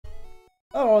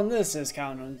Oh, and this is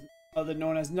Count, other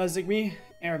known as Nuzlocke,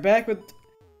 and we're back with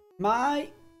my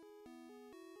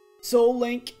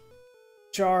Soullink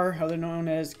Char, other known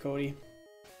as Cody.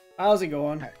 How's it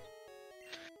going?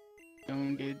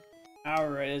 Going good.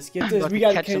 Alright, let's get this. We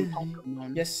gotta catch some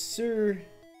Pokemon. Yes, sir.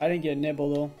 I didn't get a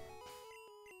nibble though.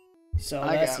 So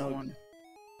I that's got one.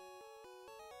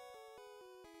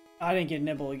 I didn't get a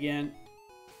nibble again.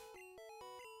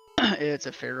 It's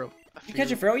a Pharaoh. You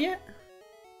catch a Pharaoh yet?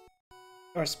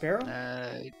 Or a Sparrow?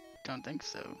 I don't think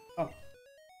so. Oh.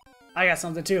 I got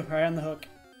something too, right on the hook.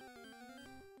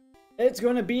 It's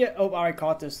gonna be a... Oh, I already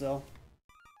caught this though.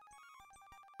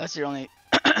 That's your only...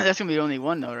 That's gonna be the only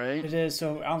one though, right? It is,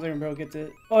 so I don't think we're able to get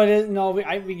the... Oh, it is? No, we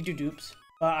can do dupes.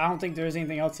 But I don't think there's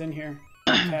anything else in here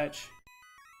to catch.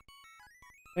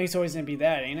 I think it's always gonna be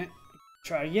that, ain't it?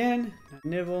 Try again.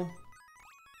 Nibble.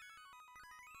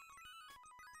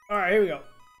 Alright, here we go.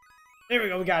 There we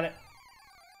go, we got it.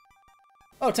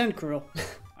 Oh, Tentacruel.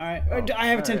 Alright, oh, I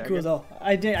have a Tentacruel though.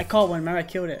 I caught one, remember I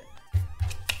killed it.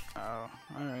 Oh,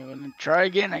 alright, well then try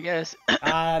again, I guess.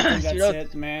 I think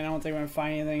that's it, man. I don't think we're gonna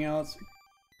find anything else.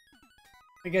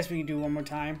 I guess we can do one more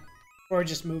time. Or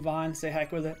just move on, say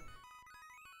heck with it.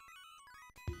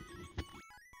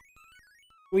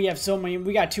 We have so many,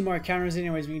 we got 2 more encounters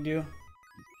anyways we can do.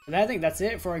 But I think that's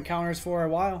it for encounters for a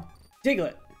while.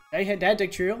 Diglett. Did I hit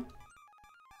that Trio?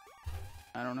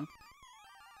 I don't know.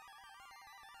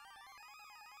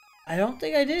 I don't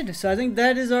think I did, so I think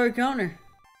that is our encounter.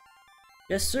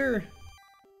 Yes, sir.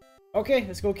 Okay,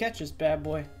 let's go catch this bad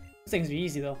boy. This thing's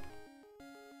easy though.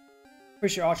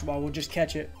 Pretty sure Ultra Ball will just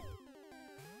catch it.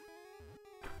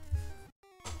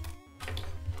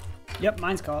 Yep,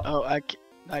 mine's caught. Oh,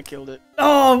 I killed it.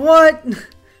 Oh, what?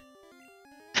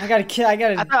 I gotta kill. I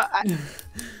gotta.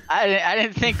 I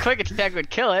didn't think Quick Attack would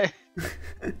kill it.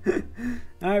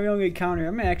 Alright, we don't get counter.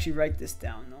 I'm gonna actually write this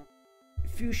down though.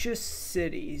 Fuchsia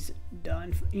City's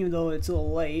done, even though it's a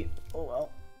little late. Oh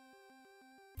well.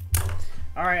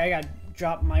 Alright, I gotta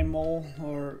drop my mole,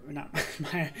 or not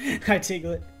my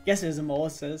Tiglet. Guess it is a mole,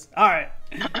 it says. Alright.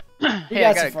 Hey,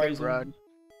 I got a good rod.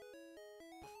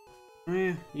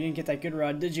 Yeah, you didn't get that good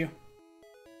rod, did you?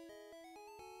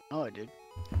 Oh, I did.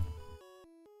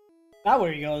 Ah,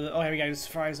 where you go? Oh, here we got the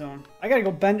Safari Zone. I gotta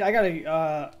go bend. I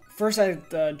gotta, first I have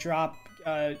to drop,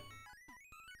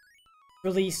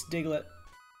 release Diglett.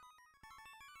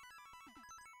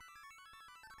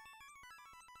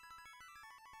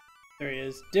 There he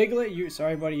is. Diglett,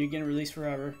 sorry buddy, you're getting released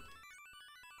forever.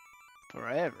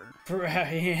 Forever? Forever.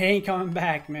 He ain't coming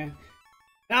back, man.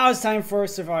 Now it's time for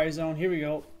Safari Zone. Here we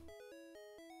go.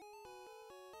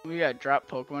 We gotta drop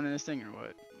Pokemon in this thing or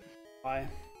what? Why?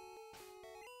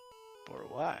 Or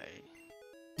why?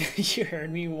 You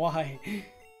heard me, why?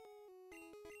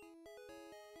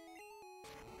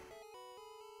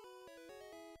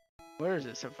 Where is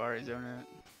the Safari Zone at?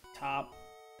 Top.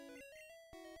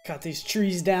 Cut these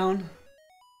trees down.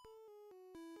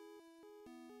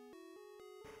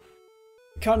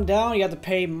 Cut them down, you have to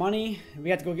pay money.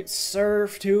 We have to go get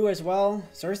Surf too as well.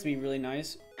 Surf's to be really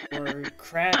nice. Or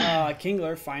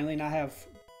Kingler finally not have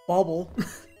Bubble.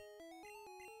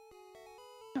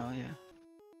 Oh yeah.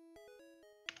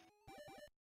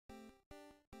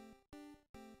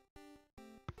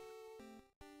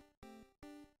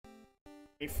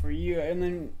 Wait for you, and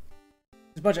then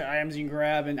there's a bunch of items you can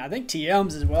grab, and I think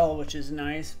TMs as well, which is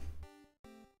nice.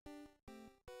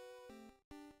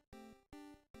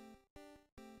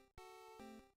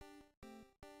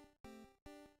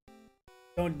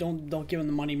 Don't give him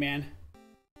the money, man.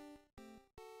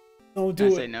 Don't do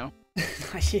it. I say no.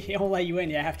 He won't let you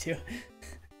in. You have to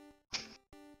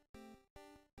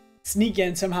sneak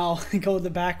in somehow and go the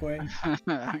back way.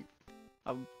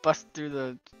 I'll bust through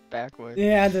the back way.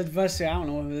 Yeah, the bus. I don't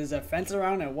know if there's a fence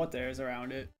around it or what there is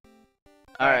around it.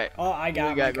 Alright. Oh, I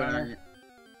got my counter.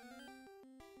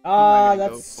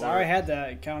 That's. I already had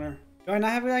that counter. Do I not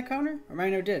have that counter? Or I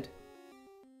never did.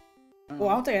 Oh,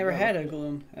 I don't think I ever had a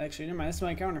Gloom. Actually, never mind. That's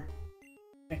my counter.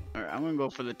 Okay. Alright, I'm gonna go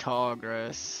for the tall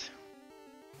grass.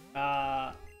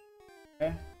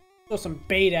 Okay. Throw some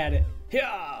bait at it.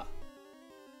 Yeah.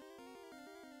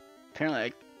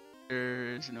 Apparently,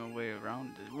 there's no way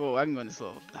around it. Whoa, I can go in this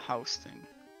little house thing.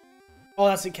 Oh,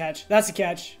 that's a catch. That's a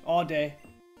catch. All day.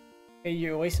 Hey,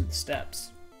 you're wasting the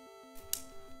steps.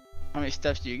 How many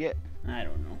steps do you get? I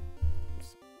don't know.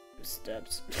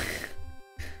 Steps.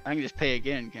 I can just pay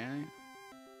again, can I?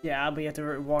 Yeah, but you have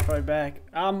to walk right back.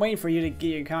 I'm waiting for you to get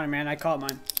your counter, man. I caught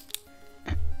mine.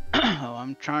 Oh,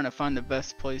 I'm trying to find the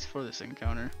best place for this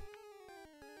encounter.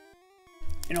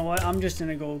 You know what? I'm just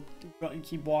gonna go and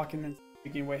keep walking and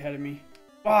you're getting way ahead of me.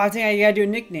 Oh, I think I gotta do a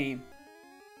nickname.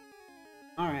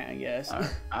 Alright, I guess.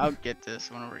 I'll get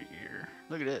this one over here.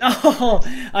 Look at it. Oh,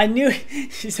 I knew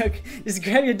it. She's like, just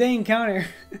grab your dang counter.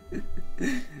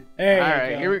 There you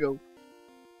Alright, go. here we go.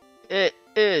 It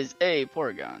is a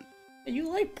Porygon.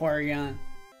 You like Porygon.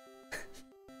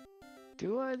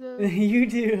 Do I though? You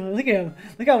do. Look at him.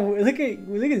 Look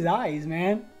at his eyes,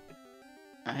 man.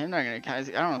 I'm not gonna catch.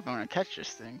 I don't know if I'm gonna catch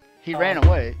this thing. He ran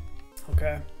away.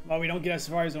 Okay. Well, we don't get a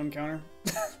Safari Zone counter.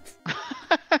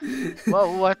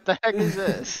 Well, what the heck is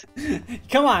this?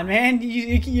 Come on, man.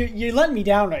 You're letting me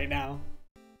down right now.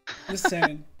 Just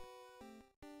saying.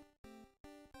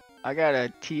 I got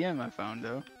a TM I found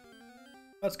though.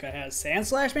 What's gonna have Sand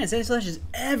Slash? Man, Sand Slash is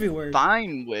everywhere.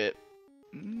 Vine Whip.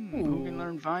 Who can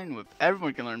learn Vine Whip?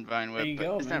 Everyone can learn Vine Whip, There you but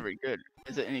go, it's man. not very good.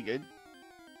 Is it any good?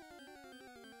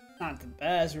 Not the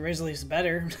best. Rizley's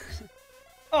better.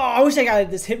 Oh, I wish I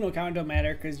got this Hypno counter. Don't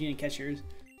matter because you didn't catch yours.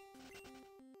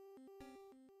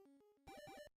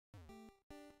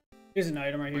 Here's an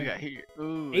item right We here. got here.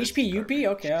 Ooh, HP UP? garbage.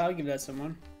 Okay, I'll give that to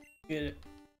someone. Get it.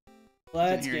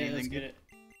 Let's here get it. Let's anything get it.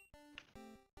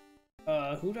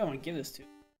 Who do I want to give this to?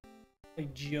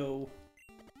 Like Joe.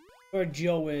 Or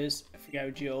Joe is. I forgot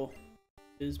who Joe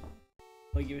is.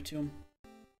 I'll give it to him.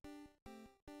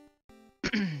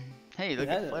 Hey, look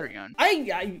at Flareon.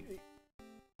 I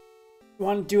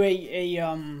want to do a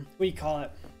what do you call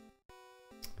it?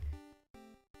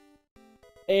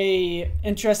 A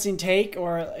interesting take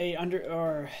or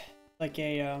like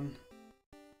a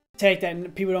take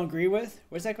that people don't agree with.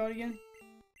 What's that called again?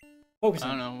 Focus I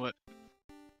on. don't know what.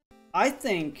 I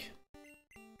think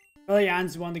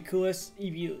Flareon's one of the coolest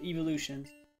evolutions.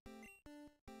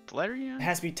 Flareon? It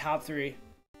has to be top 3.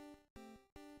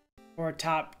 Or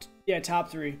top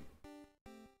 3.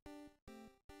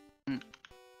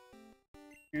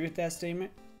 Agree with that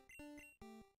statement?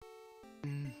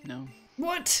 No.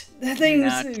 What? That thing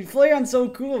is Flareon's so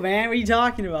cool, man. What are you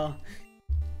talking about?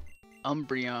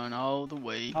 Umbreon all the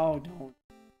way. Oh, don't.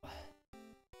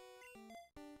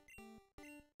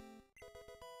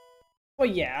 Well,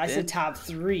 yeah, I said top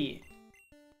 3.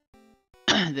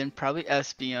 Then probably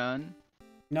Espeon.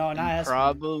 No, not And Espeon.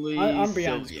 probably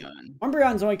Umbreon's Sylveon.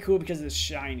 Umbreon's only cool because it's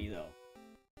shiny, though.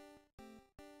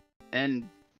 And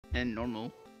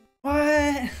normal.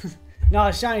 What?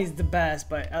 No, shiny's the best,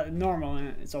 but normal,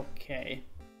 it's okay.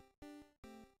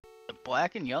 The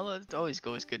black and yellow it always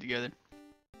goes good together.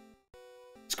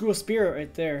 School Spirit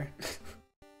right there.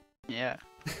 Yeah.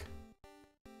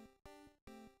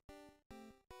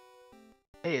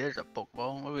 Hey, there's a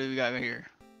Pokeball. What do we got here?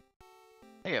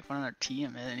 Hey, I found another TM.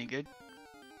 Is that any good?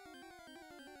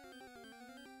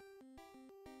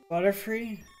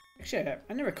 Butterfree? Actually,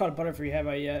 I never caught a Butterfree, have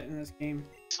I yet, in this game?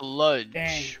 Sludge.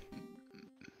 Dang.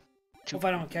 Hope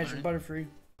I don't catch a Butterfree.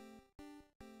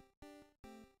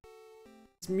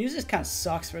 This music kind of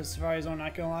sucks for Safari Zone,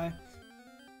 not gonna lie.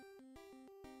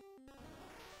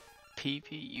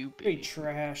 PPUP. Pretty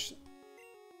trash.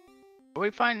 Where we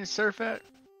finding Surf at?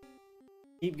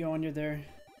 Keep going, you're there.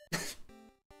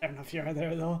 I don't know if you are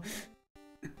there, though.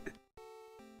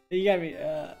 You gotta be,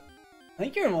 I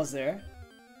think you're almost there.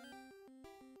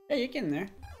 Yeah, you're getting there.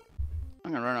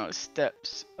 I'm gonna run out of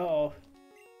steps. Uh-oh.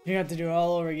 You're gonna have to do it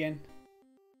all over again.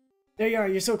 There you are,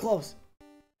 you're so close.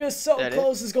 You're so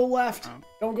close, let's go left. Oh.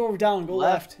 Don't go down, go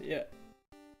left. Yeah.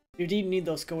 You do need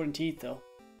those golden teeth, though.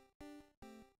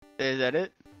 Is that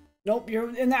it? Nope,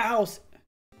 you're in that house.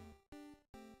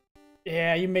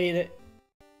 Yeah, you made it.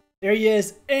 There he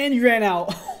is, and you ran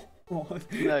out.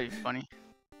 That'd be funny.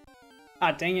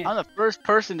 Ah, dang it. I'm the first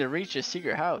person to reach a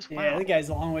secret house. Wow. Yeah, that guy's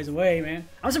a long ways away, man.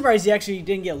 I'm surprised he actually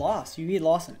didn't get lost. You get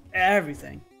lost in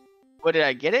everything. What, did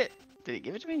I get it? Did he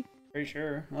give it to me? Pretty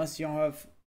sure. Unless you don't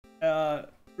have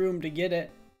room to get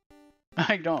it.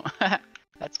 I don't.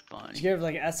 That's fun. Just give it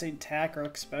like an S attack or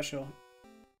a special.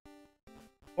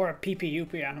 Or a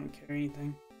PPUP, I don't care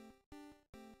anything.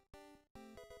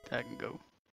 I can go.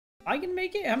 I can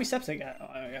make it? How many steps I got? Oh,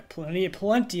 I got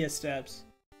plenty of steps.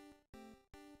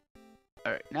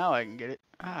 Alright, now I can get it.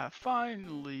 Ah,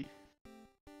 finally.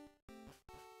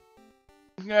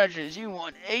 Congratulations, you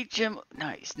won HM.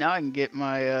 Nice. Now I can get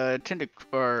my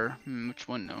or which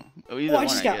one though? Oh, either I one,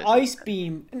 just got guess. Ice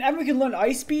Beam. And everyone can learn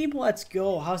Ice Beam? Let's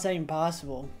go. How's that even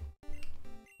possible?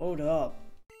 Hold up.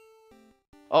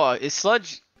 Oh, is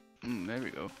Sludge? There we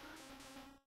go.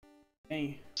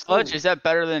 Dang. Sludge, is that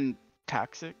better than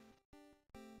Toxic?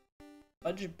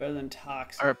 Sludge is better than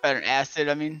Toxic. Or better than Acid,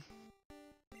 I mean?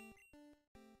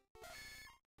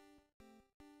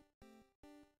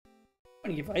 I'm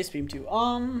gonna give Ice Beam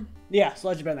to. Yeah,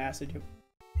 Sludge is better than Acid too.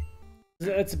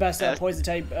 It's the best poison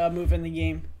type move in the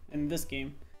game, in this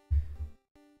game.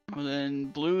 Well then,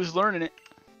 Blue's learning it.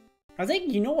 I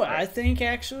think, you know what I think,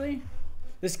 actually?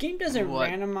 This game doesn't What?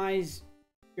 randomize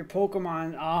your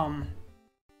Pokemon,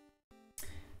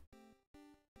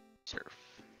 Surf.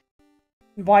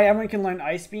 why everyone can learn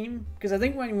Ice Beam. Because I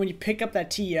think when you pick up that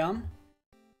TM,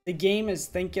 the game is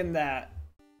thinking that,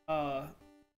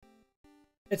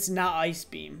 it's not Ice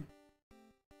Beam.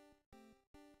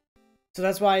 So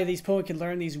that's why these Pokemon can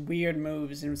learn these weird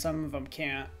moves, and some of them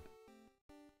can't.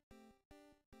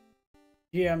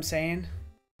 You know what I'm saying?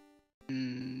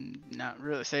 Not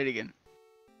really. Say it again.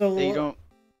 So You don't.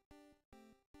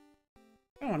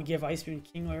 I don't want to give Ice Beam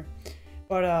to Kingler,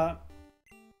 but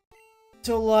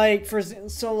so like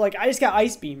I just got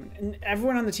Ice Beam, and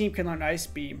everyone on the team can learn Ice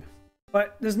Beam,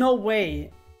 but there's no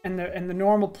way in the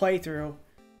normal playthrough,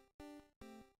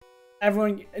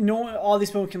 all these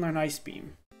people can learn Ice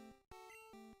Beam.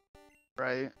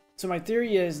 Right. So my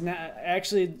theory is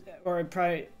actually, or it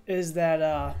probably is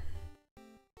that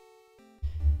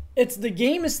it's the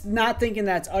game is not thinking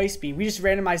that's Ice Beam. We just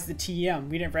randomized the TM.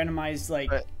 We didn't randomize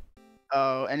like.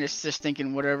 Oh, and it's just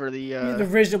thinking whatever the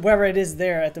original, whatever it is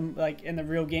there at the like in the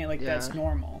real game, like that's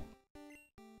normal.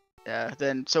 Yeah.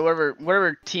 Then so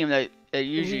whatever team that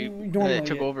usually that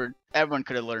took over, everyone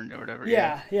could have learned or whatever.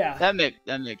 Yeah. That makes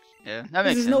sense.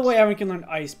 There's no way everyone can learn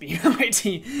Ice Beam on my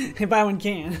team, but everyone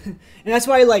can, and that's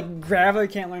why like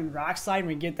Graveler can't learn Rock Slide when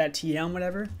we get that TM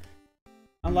whatever,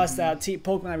 unless that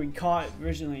Pokemon that we caught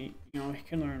originally,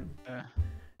 can learn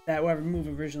that whatever move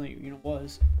originally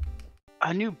was.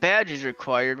 A new badge is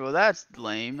required. Well, that's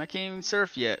lame. I can't even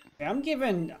surf yet. Yeah, I'm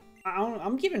giving.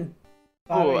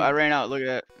 Oh, I ran out. Look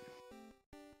at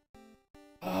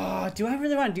that. Do I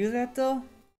really want to do that though?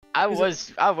 I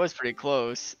was pretty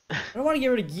close. I don't want to get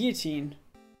rid of Guillotine.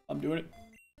 I'm doing it.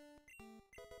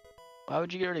 Why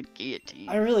would you get rid of Guillotine?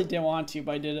 I really didn't want to,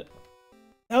 but I did it.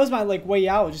 That was my way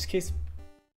out, just in case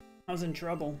I was in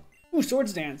trouble. Ooh,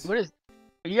 Swords Dance. What is?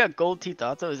 You got gold teeth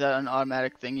also? Is that an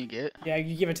automatic thing you get? Yeah,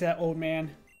 you give it to that old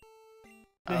man.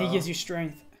 And he gives you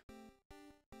strength.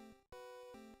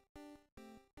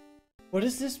 What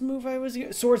is this move I was...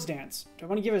 Swords Dance. Do I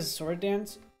want to give it a Sword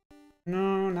Dance?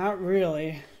 No, not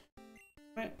really.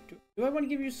 Do I want to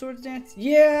give you Swords Dance?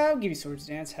 Yeah, I'll give you Swords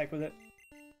Dance. Heck with it.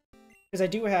 Because I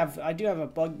do have a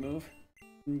bug move.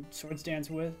 Swords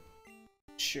Dance with.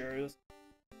 Sure.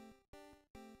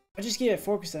 I just get it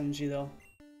Focus Energy though.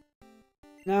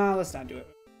 No, let's not do it.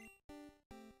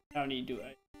 I don't need to do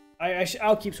it.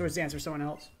 I'll keep Swords Dance for someone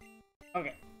else.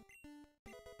 Okay.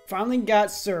 Finally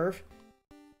got Surf.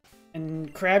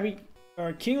 And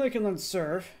Kingler can learn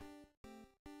Surf.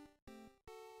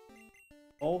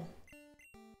 Oh.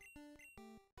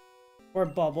 Or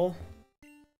Bubble.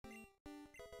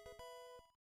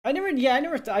 I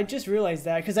just realized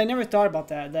that, because I never thought about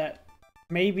that. That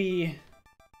maybe...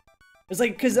 It's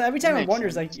like, because every time I wonder,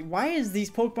 it's like, why is these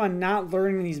Pokemon not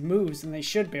learning these moves, and they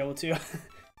should be able to?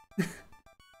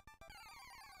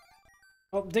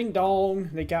 Oh, ding dong.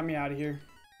 They got me out of here.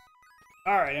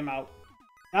 Alright, I'm out.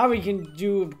 Now we can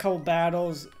do a couple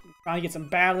battles. Finally get some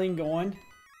battling going.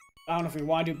 I don't know if we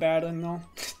want to do battling, though.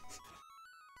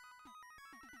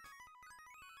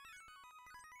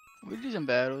 We do some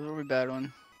battles. What are we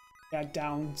battling? Yeah,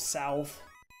 down south.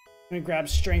 Let me grab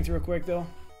strength real quick, though.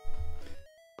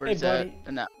 Where's buddy.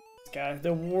 that? No. This guy,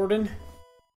 the warden.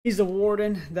 He's the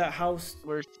warden. That house.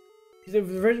 Where's?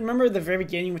 Remember the very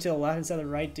beginning, you went to the left instead of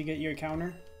the right to get your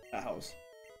counter? That house.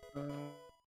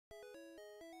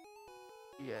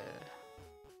 Yeah.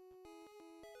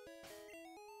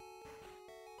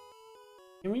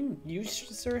 Can we use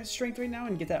strength right now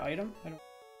and get that item? I don't.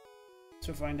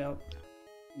 So find out.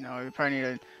 No, we probably need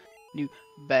a new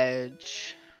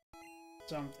badge.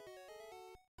 Something.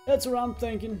 That's what I'm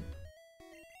thinking.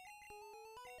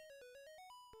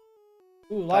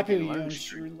 Ooh, a lot of people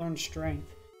learn strength.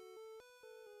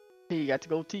 Hey, you got the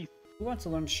gold teeth. Who wants to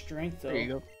learn strength though? There you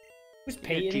go. Who's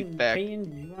Peyton?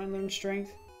 Peyton, you want to learn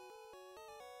strength?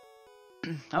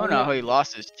 I don't know how he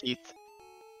lost his teeth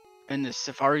in the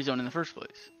Safari Zone in the first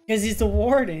place. Because he's the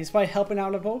warden. He's probably helping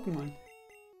out a Pokemon.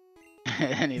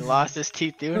 And he lost his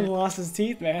teeth doing it. He lost his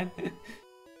teeth, man.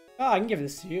 Oh, I can give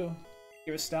this to you.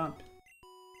 Give it a stomp.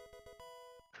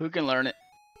 Who can learn it?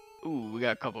 Ooh, we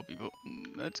got a couple people.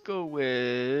 Let's go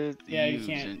with you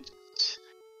can't.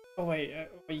 Oh wait,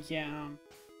 you can't.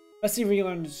 Let's see if we can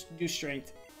learn to do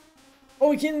strength. Oh,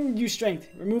 we can use strength.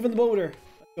 Removing the boulder.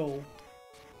 Let's go.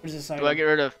 What is this item? Do I get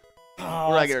rid of? Oh,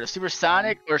 what do I get rid of?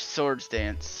 Supersonic or Swords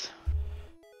Dance?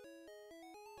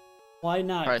 Why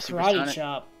not? Karate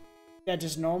Chop. Yeah,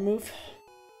 just normal move.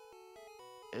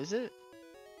 Is it?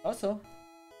 Also.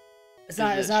 It's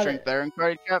not strength better than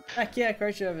Karate Chop? Heck yeah,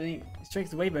 Karate Chop. I think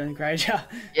strength's way better than Karate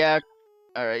Chop. Yeah,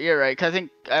 All right, you're right. 'Cause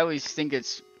I always think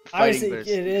it's I always fighting, but think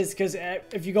it's it is, because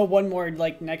if you go one more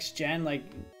like next gen, like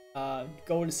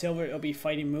gold and silver, it'll be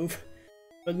fighting move.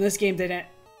 But in this game, they didn't.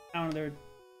 I don't know. They're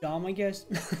dumb, I guess.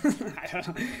 I don't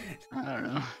know. I don't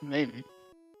know. Maybe.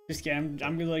 Just kidding.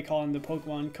 I'm really calling the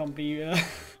Pokemon company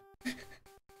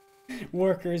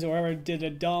workers or whoever did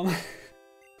it dumb.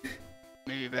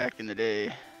 Maybe back in the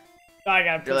day. I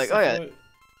got. They're like, oh yeah.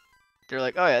 They're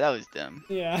like, oh yeah, that was them.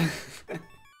 Yeah.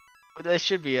 But that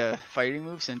should be a fighting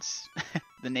move since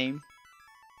the name.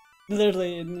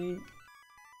 Literally,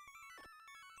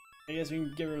 I guess we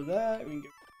can get rid of that. We can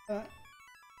get rid of that.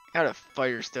 Got a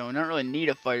Firestone. I don't really need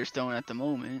a Firestone at the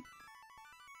moment.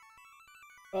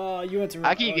 You went to.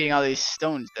 I keep getting all these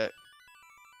stones that.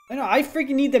 I know. I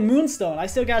freaking need the Moonstone. I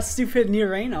still got stupid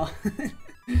Nearano.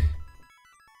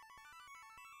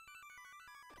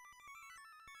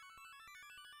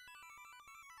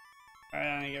 Alright,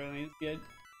 I think everything's good.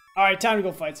 Alright, time to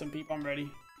go fight some people. I'm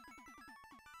ready.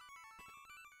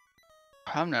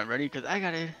 I'm not ready because I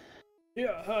gotta.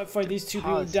 Yeah, fight these two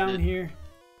people down here.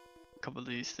 A couple of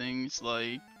these things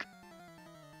like.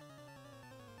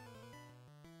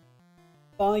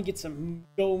 Finally get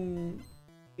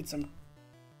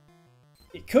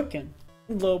cooking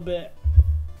a little bit.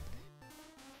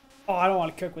 Oh, I don't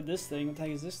want to cook with this thing. What the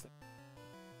heck is this thing?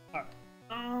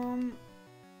 Alright.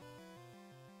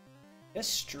 Guess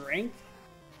strength.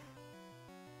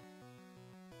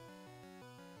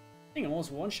 I think I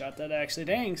almost one-shot that actually.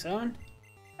 Dang, son.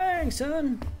 Dang,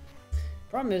 son.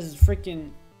 Problem is,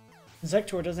 freaking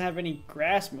Zektor doesn't have any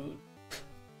grass move.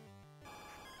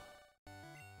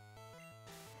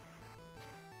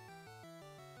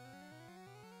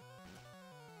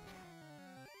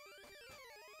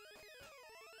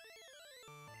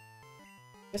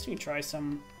 Guess we can try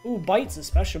some. Ooh, Bite's a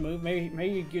special move. Maybe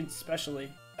you good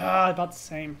specially. Ah, about the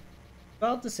same.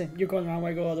 About the same. You're going the wrong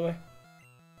way. Go all the way.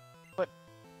 What?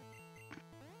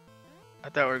 I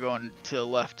thought we were going to the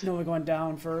left. No, we're going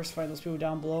down first. Fight those people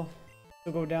down below.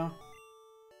 We'll go down.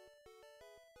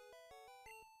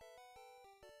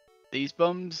 These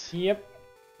bums? Yep.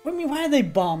 What do you mean? Why are they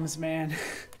bums, man?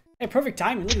 Hey, perfect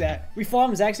timing. Look at that. We fall at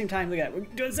the exact same time. Look at that. We're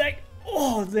doing exact.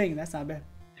 Oh, dang. That's not bad.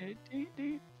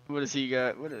 What does he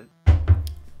got? What a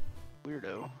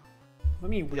weirdo. What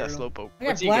do you mean He got weirdo? Slowpoke. I got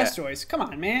What's he got? Blastoise. Come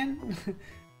on, man.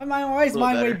 Why is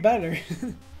mine way better?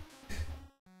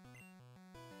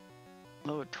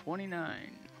 Low 29.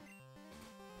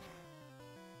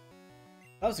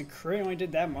 That was a crit. Only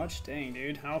did that much. Dang,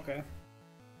 dude. Okay.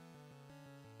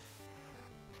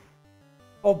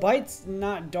 Oh, Bite's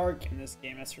not dark in this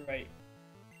game. That's right.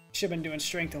 Should have been doing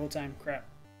strength the whole time. Crap.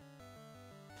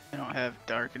 I don't have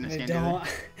dark in this game. Don't.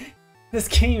 This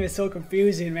game is so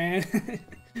confusing, man.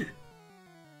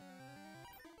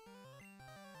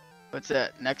 What's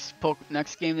that? Next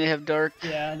game they have dark?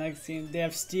 Yeah, next game. They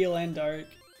have steel and dark.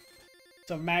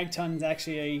 So Magtun's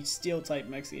actually a steel type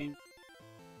next game.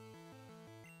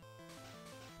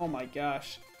 Oh my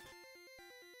gosh.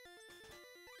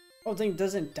 Oh, thing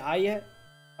doesn't die yet?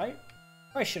 Right?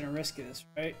 Probably shouldn't risk this,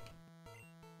 right?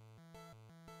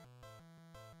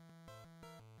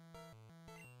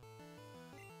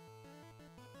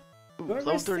 Ooh,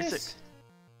 level 36.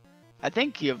 I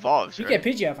think he evolves, You right?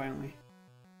 get Pidgeot finally.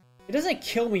 It doesn't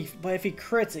kill me, but if he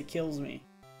crits, it kills me.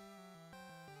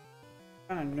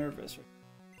 I'm kind of nervous.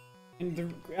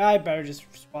 And I better just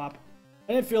swap.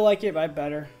 I didn't feel like it, but I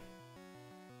better.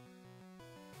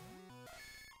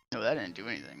 No, that didn't do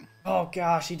anything. Oh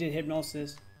gosh, he did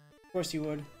hypnosis. Of course he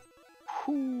would.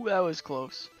 Whew, that was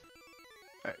close.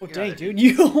 Right, Oh dang, dude,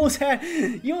 you almost have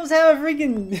a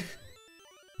freaking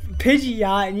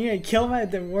Pidgeot, and you're gonna kill him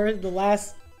at the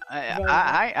last.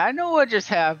 I know what just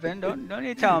happened. Don't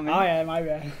you tell me. Oh yeah, my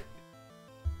bad.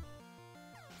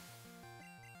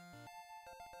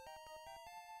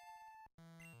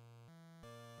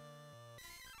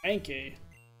 Mankey.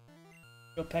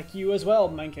 He'll peck you as well,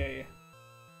 Mankey.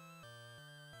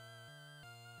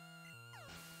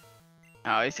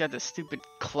 Oh, he's got the stupid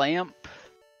clamp.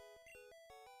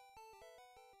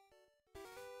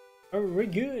 Oh, we're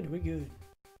good, we're good.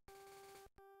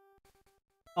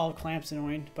 Oh, Clamp's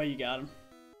annoying, but you got him.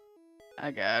 I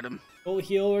got him. Go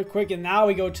heal real quick, and now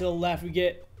we go to the left. We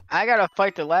get. I gotta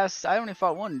fight the last. I only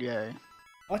fought one guy.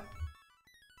 What?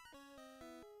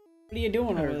 What are you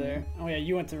doing over there? Oh yeah,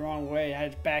 you went the wrong way. I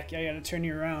had to back. I gotta turn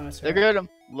you around. That's right. Look at him.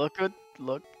 Look.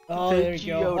 Oh, there we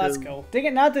go. Let's go. Think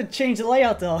it not to change the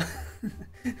layout though.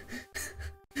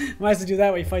 Might as well do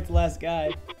that when you fight the last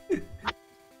guy.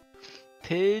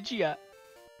 Pidgeot.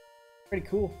 Pretty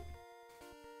cool.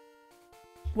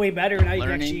 Way better now. You can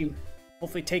Learning. actually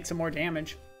hopefully take some more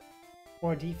damage.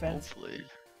 More defense. Hopefully.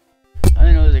 I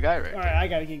didn't know there's a guy right All there. right, I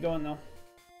gotta get going though.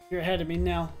 You're ahead of me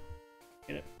now.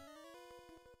 Get it.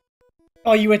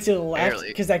 Oh, you went to the left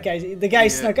because the guy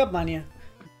snuck up on you.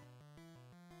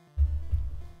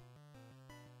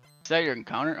 Is that your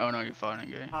encounter? Oh no, you fought a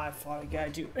guy. I fought a guy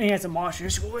too. And he has a monster.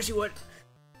 Where's he what?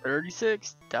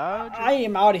 36 dodge. I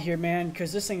am out of here, man,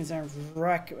 because this thing is a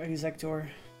wreck, Exector.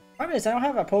 Problem is, I don't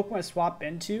have a Pokemon to swap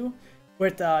into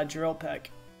with Drill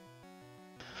Peck.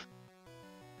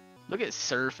 Look at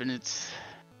Surf and it's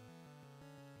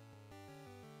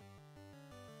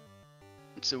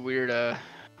a weird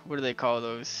what do they call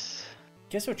those?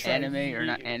 Guess we're trying anime or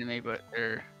not anime, but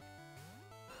they're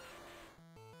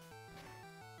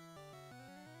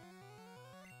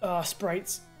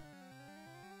sprites.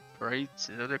 Sprites,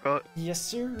 is that what they're called? Yes,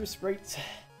 sir, sprites.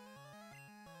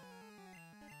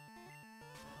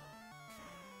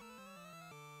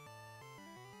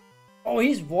 Oh,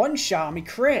 he's one shot me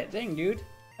crit. Dang, dude.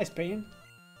 Nice pain.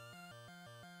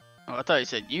 Oh, I thought you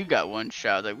said you got one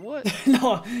shot. I was like, what?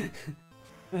 No.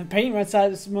 Pain one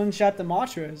shot the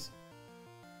Matras.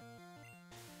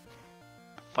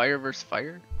 Fire versus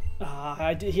fire?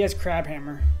 He has Crab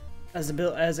Hammer as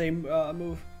a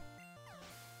move.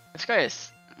 This guy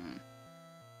is. Am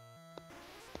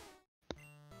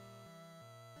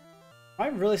I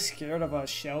really scared of a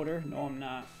Shelter? No, I'm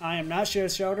not. I am not scared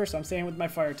of Shelter, so I'm staying with my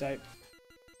fire type.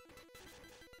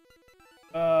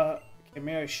 Okay,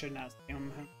 maybe I should not stay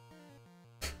on him.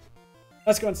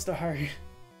 Let's go and start.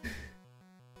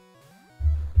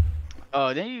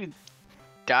 Oh, didn't you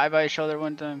die by a shoulder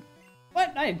one time?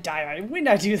 What? I didn't die by. When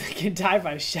did I do that? Die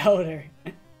by Shelter?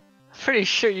 Pretty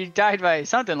sure you died by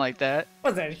something like that.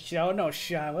 Was that a show? No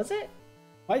shot, was it?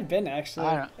 Might have been actually.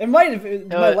 I don't it might have.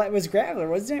 It was Graveler,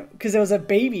 wasn't it? Because it was a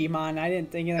baby mon. I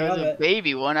didn't think anything of it. It was a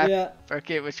baby one. I Yeah.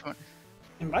 forget which one.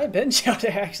 It might have been Shelter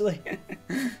actually.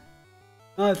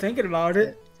 I'm thinking about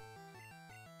it.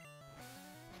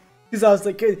 Because I was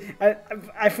like,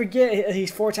 I forget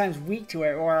he's 4 times weak to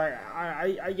it, or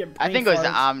I get. I think it was the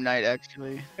Omnite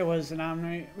actually. It was an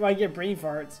Omnite. Well, I get brain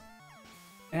farts,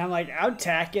 and I'm like, I'll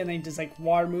attack it, and then just like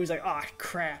water moves, like, oh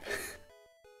crap.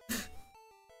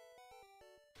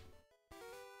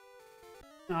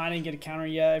 No, I didn't get a counter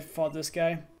yet. I fought this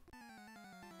guy.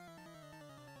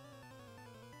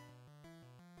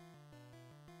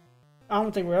 I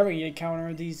don't think we're ever gonna get a counter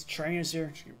with these trainers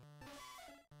here.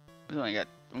 We only got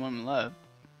one left.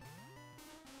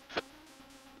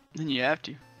 Then you have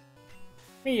to. I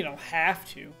mean, you don't have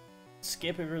to.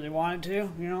 Skip if you really wanted to,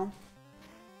 you know?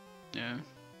 Yeah,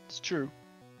 it's true.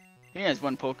 He has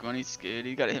one Pokemon, he's good.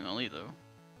 He got a hit elite though.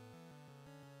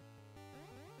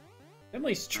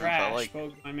 Emily's trash, like...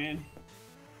 Pokemon, man.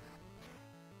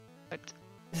 What?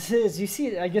 This is, you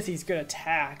see, I guess he's good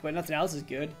attack, but nothing else is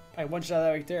good. I one shot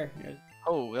that right there. Yeah.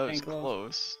 Oh, that was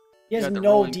close. He has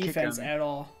no defense at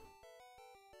all.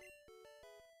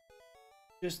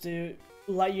 Just to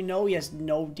let you know, he has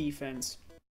no defense.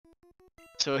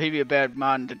 So he'd be a bad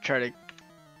mon to try to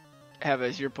have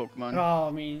as your Pokemon. Oh,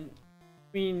 I mean,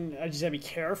 I just gotta be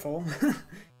careful. I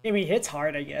mean, he hits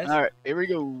hard, I guess. Alright, here we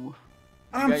go.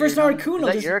 First Articuno.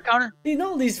 Is that your counter? You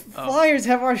know, these flyers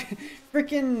have our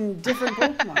freaking different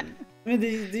Pokemon. I mean,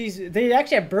 they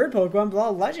actually have bird Pokemon, but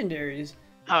all legendaries.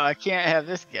 Oh, I can't have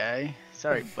this guy.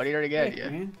 Sorry, buddy, already got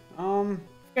you.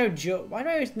 Man. Joe. Why do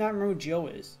I not remember who Joe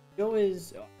is? Joe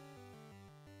is.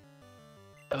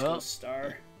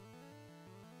 Star.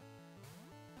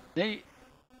 Because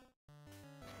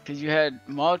you had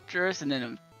Moltres and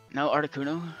then now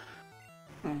Articuno.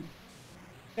 That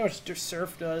what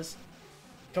Surf does.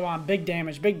 Come on, big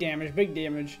damage, big damage, big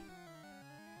damage.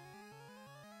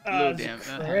 Low damage.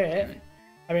 Crit.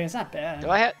 I mean, it's not bad. Did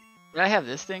I have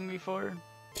this thing before?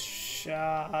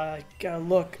 I gotta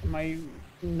look at my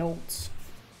notes.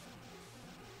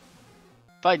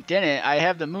 If I didn't, I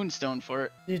have the Moonstone for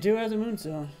it. You do have the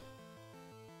Moonstone.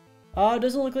 It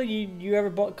doesn't look like you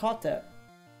ever caught that.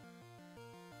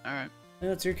 Alright. Yeah,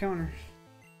 that's your counter.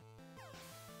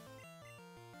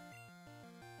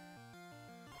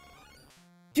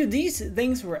 Dude, these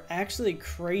things were actually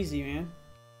crazy, man.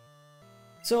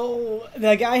 So,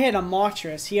 the guy had a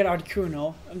Moltres, he had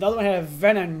Articuno, and the other one had a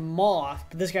Venomoth,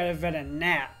 but this guy had a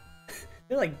Venonat.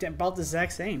 They're like about the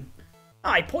exact same.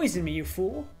 Ah, he poisoned me, you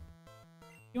fool.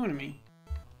 You wanted me.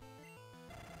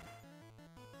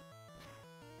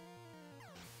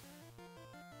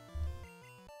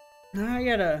 Now I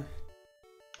gotta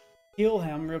heal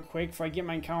him real quick before I get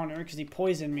my counter, because he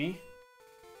poisoned me.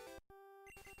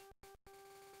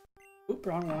 Oop,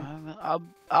 wrong one.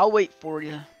 I'll wait for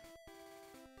you.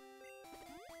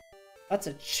 That's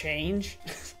a change.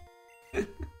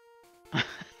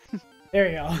 There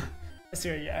you go. Let's see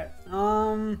what you got.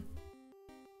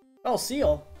 Oh,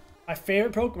 Seal. My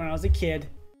favorite Pokemon when I was a kid.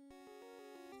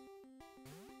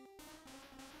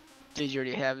 Did you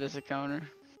already have this encounter?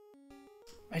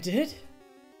 I did?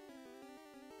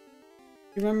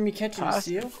 You remember me catching a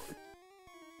Seal?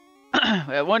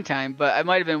 At one time, but I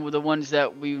might have been with the ones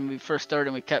that when we first started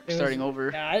and we kept starting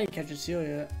over. Yeah, I didn't catch a Seal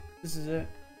yet. This is it.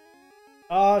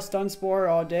 Stun Spore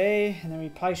all day, and then we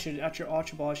probably should, after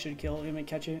Ultra Ball, I should kill it. We might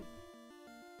catch it.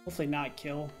 Hopefully not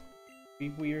kill. Be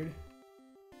weird.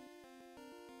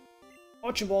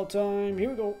 Ultra Ball time. Here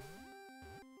we go.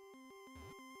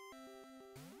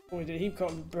 Oh, did he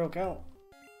broke out?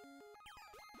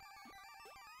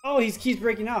 Oh, he keeps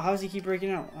breaking out. How does he keep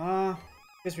breaking out?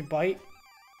 Guess we bite.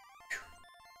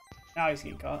 Now he's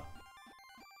getting caught.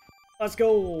 Let's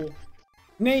go.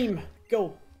 Name.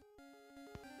 Go.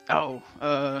 Oh,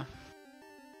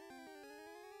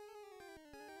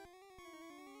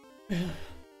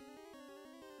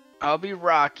 I'll be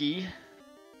Rocky.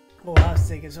 Oh, I was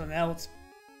thinking something else.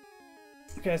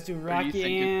 Okay, let's do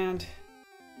Rocky and...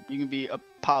 You can be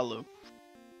Apollo.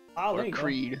 Oh, or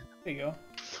Creed. There you go.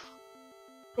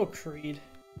 Go Creed.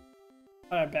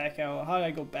 How did I back out? How did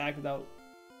I go back without...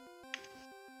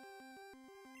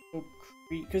 Go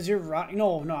Creed. Because you're Rocky.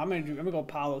 No, I'm gonna go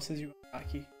Apollo since you're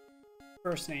Rocky.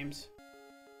 First names.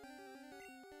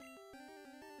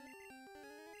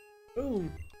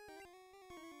 Boom.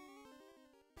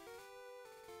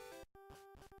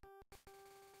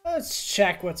 Let's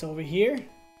check what's over here.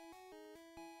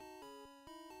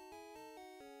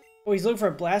 Oh, he's looking for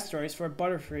a Blastoise for a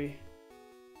Butterfree.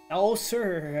 No,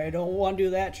 sir, I don't want to do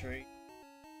that trade.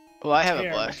 Well, I have a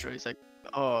Blastoise. Like,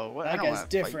 oh, what? That guy's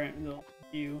different than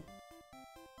you.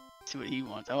 See what he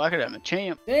wants. Oh, I could have a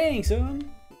champ. Dang, son.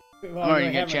 Well, I'm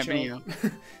already gonna champion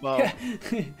you. Well,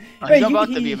 he's about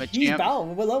to be a champ. He's Bell.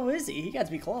 What level is he? He got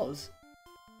to be close.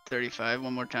 35.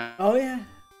 One more time. Oh yeah.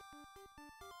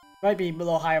 Might be a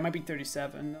little higher. Might be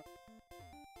 37.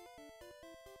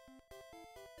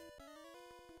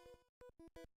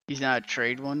 He's not a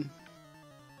trade one.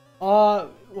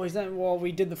 Well, he's not, well,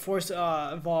 we did the Force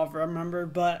Evolve, I remember,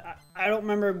 but I don't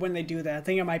remember when they do that. I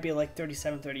think it might be like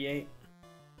 37, 38.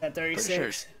 At 36.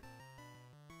 Sure.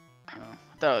 Oh,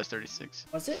 I thought it was 36.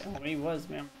 Was it? Oh, he was,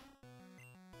 man.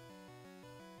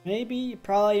 Maybe,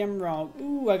 probably I'm wrong.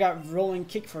 Ooh, I got rolling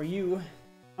kick for you.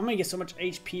 I'm gonna get so much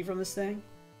HP from this thing.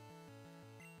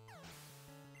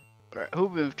 Who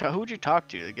would you talk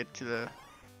to get to the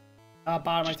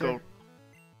bottom right there?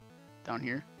 Down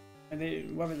here? And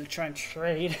whoever they're trying to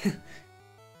trade.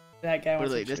 That guy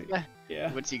wants to this trade. Guy?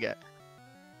 Yeah. What's he got?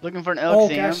 Looking for an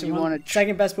Elk Sam. Gosh, you want to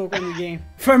second best Pokemon in the game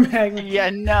for Magma. Yeah,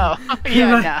 no.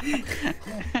 Yeah,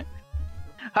 no.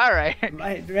 All right.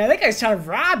 Man, that guy's trying to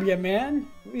rob you, man.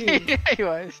 Yeah, he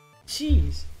was.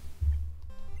 Jeez.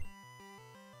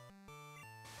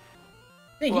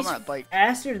 Hey, well, he's I'm not biting.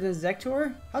 faster than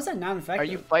Zektor? How's that not effective?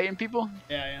 Are you fighting people?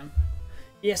 Yeah, I am.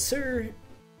 Yes, sir.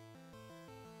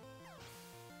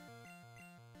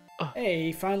 Oh.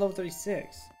 Hey, final level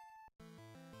 36.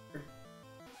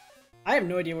 I have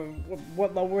no idea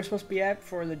what level we're supposed to be at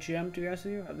for the gym, to be honest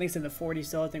with you. I think it's in the 40s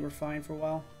still. I think we're fine for a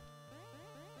while.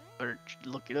 Better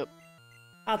look it up.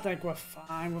 I think we're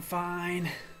fine. We're fine.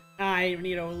 I even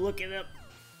need to look it up.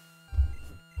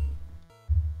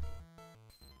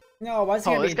 No, why is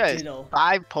he gonna be a Diddle?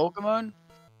 5 Pokemon?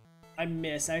 I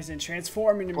missed. I was in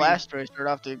transforming to Blastoise start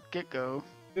off the get-go.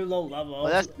 They're low level.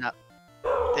 Well, that's not...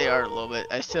 They are a little bit.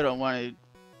 I still don't want to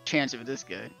chance it with this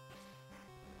guy.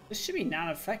 This should be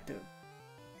non-effective.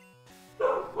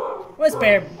 What's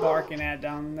Bear barking at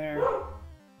down there?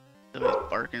 Somebody's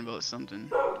barking about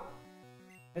something.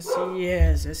 Yes, he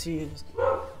is. Yes, he is.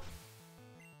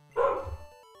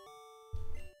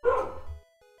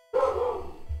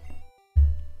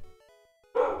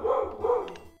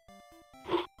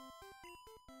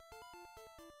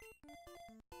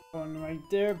 Going right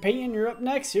there. Peyton, you're up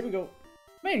next. Here we go.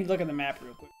 Maybe look at the map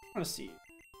real quick. I want to see it.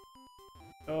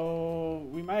 So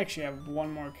we might actually have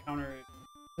one more counter.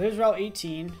 There's Route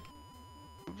 18.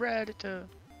 Rattata.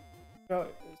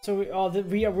 So we're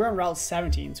on Route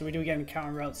 17. So we do get an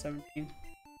encounter Route 17.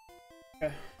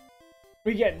 Okay.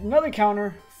 We get another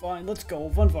counter. Fun. Let's go.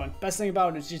 Fun. Best thing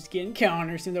about it is just getting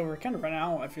counters. Even though we're kind of running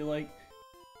out, I feel like.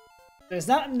 There's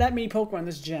not that many Pokemon in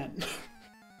this gen.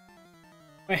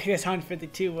 I guess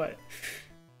 152, but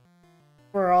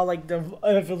for all like the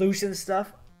evolution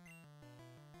stuff.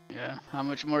 Yeah, how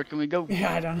much more can we go?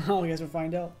 Yeah, I don't know. I guess we'll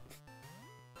find out.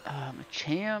 A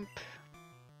champ.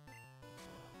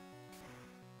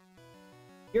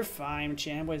 You're fine,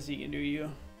 champ. What is he gonna do to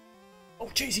you? Oh,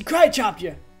 jeez, he crit chopped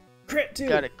you. Crit too.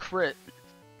 Got a crit.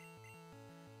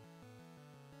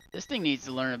 This thing needs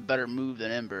to learn a better move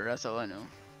than Ember. That's all I know.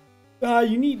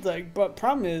 You need like, but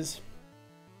problem is,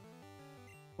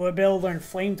 we'll be able to learn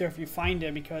flamethrower if you find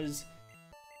it because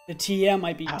the TM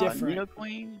might be different. Needle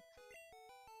Queen.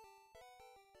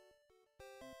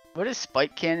 What is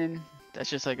spike cannon? That's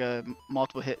just like a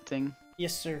multiple hit thing.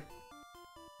 Yes, sir.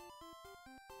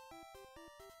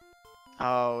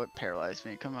 Oh, it paralyzed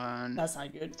me. Come on. That's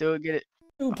not good. Still get it.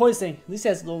 Ooh, poisoning. At least it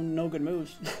has no good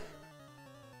moves.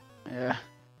 Yeah.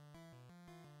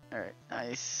 Alright,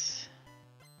 nice.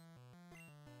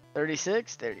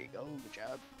 36? There you go. Good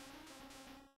job.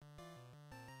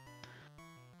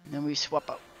 And then we swap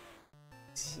out.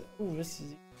 Ooh, this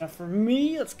is enough for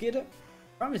me. Let's get it.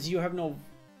 Promise you have no...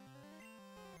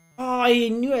 Oh, I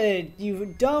knew it.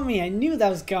 You dummy. I knew that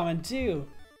was coming too.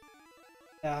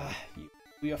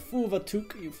 You a fool of a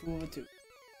took. You fool of a took.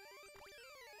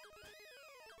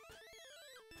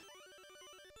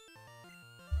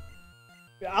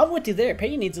 I'm with you there.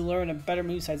 Peyton needs to learn a better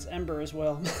move besides Ember as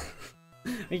well.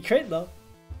 He crit though.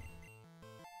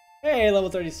 Hey, level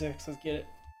 36. Let's get it.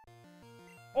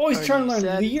 Oh, he's trying to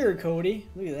learn Leer, Cody.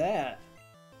 Look at that.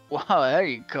 Wow, there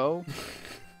you go.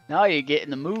 Now you're getting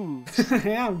the moves.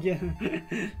 Yeah, I'm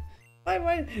getting.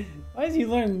 Why does he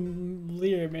learn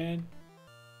Leer, man?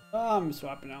 Oh, I'm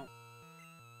swapping out.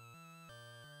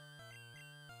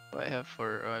 What do I have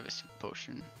for? Oh, I have a super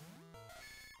potion.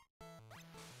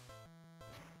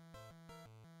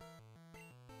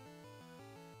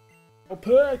 Oh,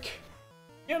 pick!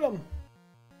 Get him!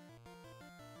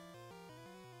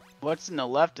 What's in the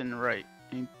left and the right?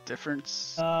 Any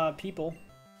difference? People.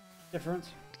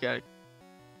 Difference. Got it.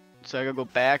 So I gotta go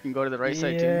back and go to the right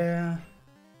side too? Yeah.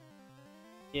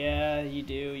 Yeah, you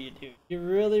do, you do. You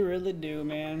really, really do,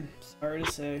 man. Sorry to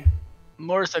say.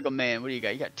 Motorcycle Man, what do you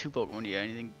got? You got 2 Pokemon. Do you got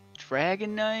anything?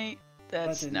 Dragon Knight?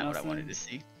 That's not what I wanted to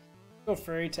see. Go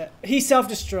Fairy Tap. He's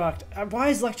self-destruct. Why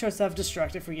is Electro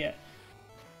self-destruct? I forget.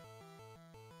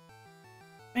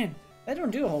 Man, that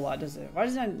don't do a whole lot, does it? Why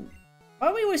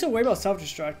are we always so worried about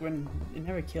self-destruct when it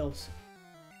never kills?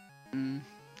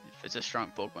 If it's a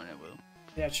strong Pokemon, it will.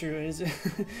 Yeah, true. It is.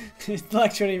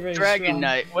 Electro ain't very Dragon strong.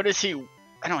 Knight. What is he?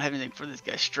 I don't have anything for this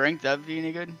guy. Strength, that'd be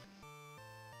any good?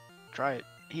 Try it.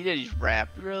 He did his rap.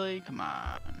 Really? Come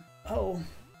on. Oh.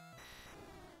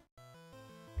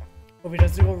 Hope he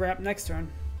doesn't go rap next turn.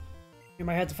 He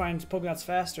might have to find Pokemon that's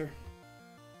faster.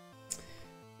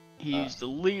 He used the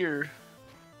Leer.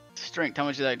 Strength, how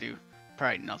much did I do?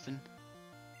 Probably nothing.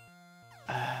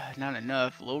 Not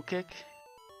enough. Low kick?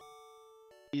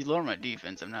 He's lowering my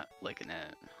defense. I'm not liking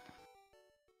that.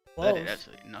 That did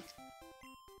absolutely nothing.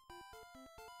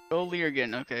 Go Leer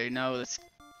again. Okay, now let's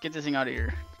get this thing out of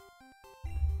here.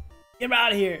 Get him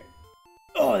out of here.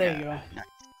 Oh, there you go. Nice.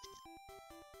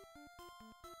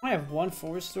 I have 1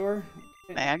 force store.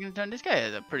 Magneton, this guy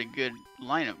has a pretty good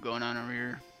lineup going on over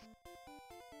here.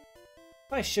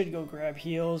 I should go grab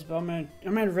heals, but I'm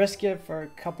gonna risk it for a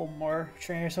couple more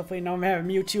trainers. Hopefully, no, I'm having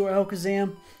Mewtwo or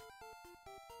Alakazam.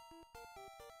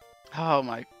 Oh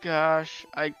my gosh,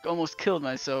 I almost killed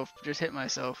myself. Just hit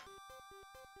myself.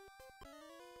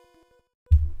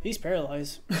 He's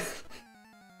paralyzed.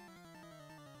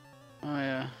 Oh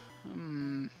yeah.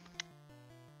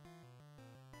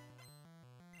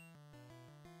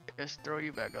 I guess throw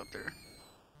you back up there.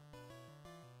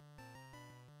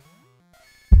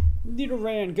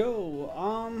 Nidoran, go.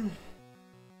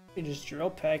 You just drill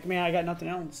peck. Man, I got nothing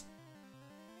else.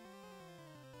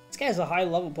 This guy's a high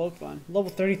level Pokemon.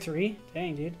 Level 33?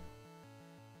 Dang, dude.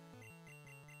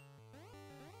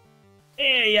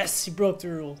 Yeah, yes, he broke the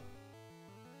rule.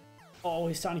 Oh,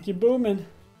 he's starting to keep booming.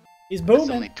 He's booming.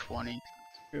 That's only 20.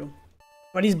 True.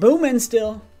 But he's booming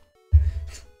still.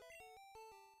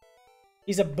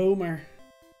 He's a boomer.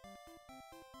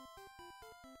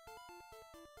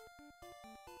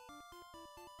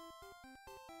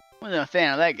 Wasn't a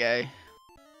fan of that guy.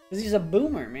 Because he's a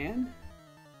boomer, man.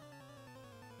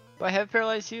 Do I have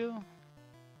paralyzed you?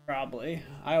 Probably.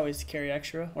 I always carry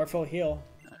extra. Or full heal.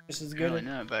 Just as Apparently good.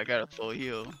 not, but I got a full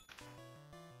heal.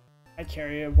 I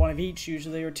carry 1 of each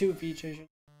usually, or 2 of each.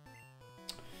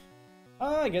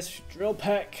 I guess drill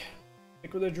peck.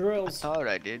 Stick with the I drills. thought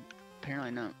I did.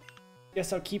 Apparently not.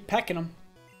 Guess I'll keep pecking them.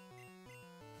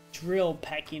 Drill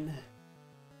pecking.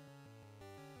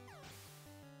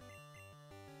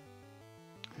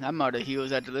 I'm out of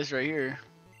heals after this right here.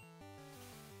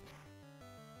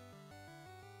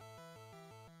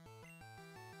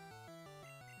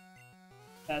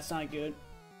 That's not good.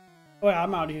 Oh yeah,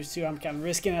 I'm out of here too. I'm kind of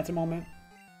risking at the moment.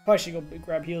 Probably should go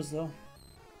grab heals though.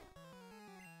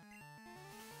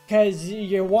 Because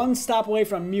you're 1 stop away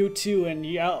from Mewtwo and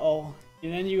uh-oh.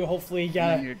 And then you hopefully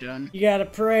gotta... You're done. You gotta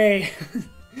pray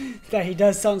that he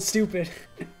does something stupid.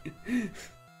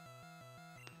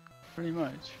 Pretty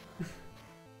much.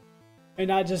 And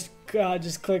not just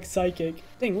click psychic.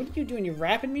 Dang, what are you doing? You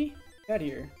rapping me? Get out of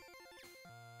here.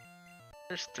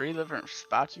 There's 3 different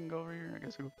spots you can go over here. I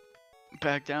guess I'll go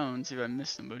back down and see if I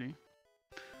missed somebody.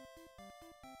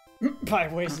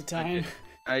 Probably waste of time.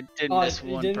 I did miss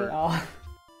one person. Oh.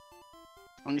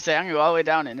 I'm gonna say I'm gonna go all the way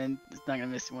down and then it's not gonna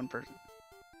miss one person.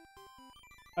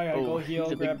 I gotta go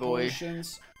heal, grab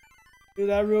potions. Do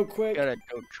that real quick. Gotta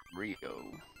go trio.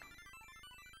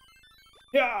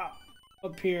 Yeah,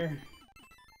 up here.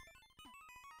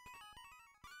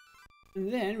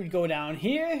 And then we go down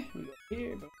here. We go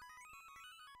here.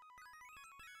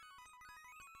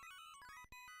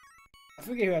 I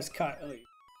forget who has cut. Oh, of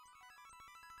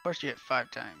course, you hit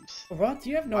 5 times. What? Do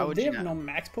you have no? They have no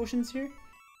max potions here.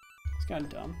 It's kind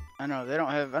of dumb. I know they don't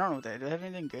have. I don't know what they do. They have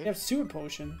anything good? They have super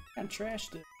potion. Kind of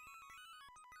trashed it.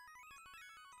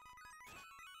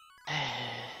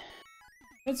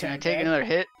 Can I take another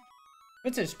hit?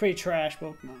 It's a pretty trash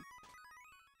Pokemon.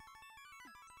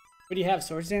 What do you have?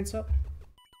 Swords Dance up?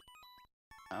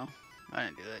 No, I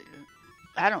didn't do that yet.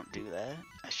 I don't do that.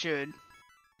 I should.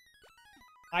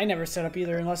 I never set up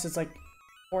either unless it's like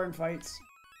important fights.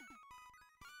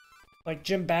 Like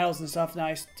gym battles and stuff. Now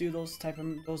I do those type of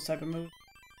moves.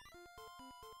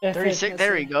 36.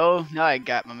 There we go. Now I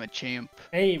got my Machamp.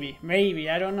 Maybe.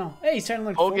 I don't know. Hey, he's trying to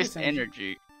learn Focus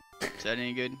energy. Is that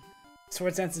any good?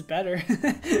 Sword Dance is better.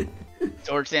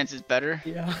 Sword Dance is better?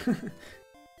 Yeah. Alright,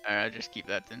 I'll just keep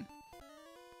that then.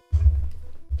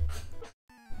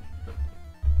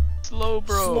 Slow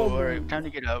bro. Alright, time to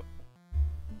get out.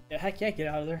 Yeah, heck yeah, get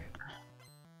out of there.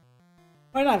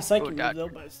 Might not have psychic move though,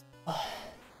 but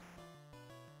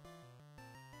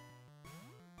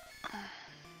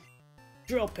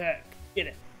Drill Pack, get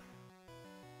it.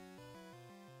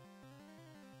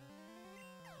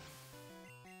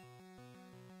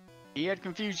 He had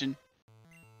confusion.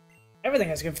 Everything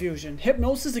has confusion.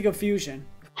 Hypnosis and confusion.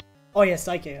 Oh yeah,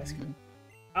 psychic has confusion.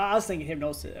 I was thinking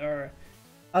hypnosis,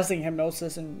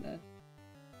 and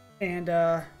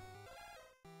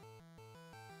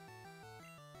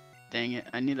dang it,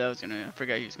 I knew that was gonna. I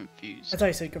forgot he was confused. I thought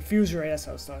you said confuse, right? That's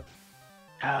how I was thought.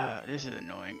 This is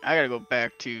annoying. I gotta go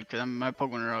back too, because my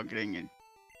Pokemon are all getting it.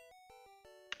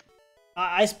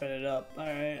 I sped it up.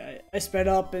 Alright, I sped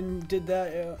up and did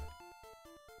that, yeah.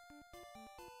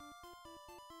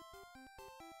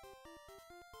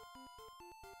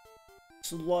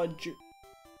 Sludge.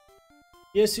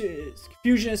 Yes,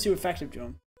 confusion is too effective to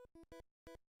him.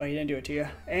 But he didn't do it to you.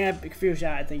 And confusion,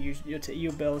 I think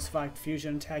you'll be able to survive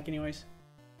confusion attack anyways.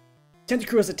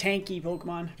 Tentacruel is a tanky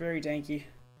Pokemon, very tanky.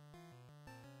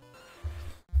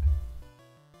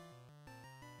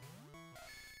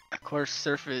 Of course,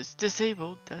 Surf is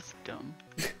disabled. That's dumb.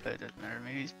 But it doesn't matter.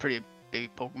 Maybe he's pretty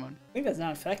big Pokemon. I think that's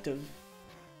not effective.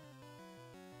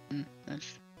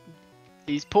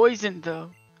 He's poisoned though.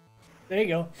 There you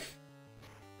go.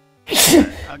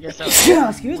 I guess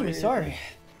excuse me, sorry.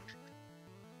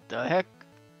 The heck?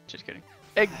 Just kidding.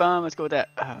 Egg bomb, let's go with that.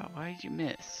 Why did you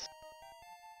miss?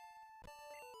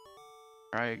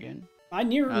 Try again.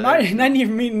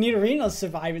 Nidorino's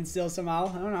surviving still somehow.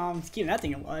 I don't know, I'm keeping that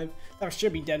thing alive. That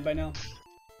should be dead by now.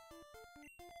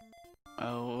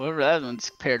 Oh, whatever that one's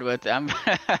paired with, I'm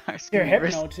You're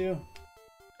Hypno too.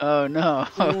 Oh no.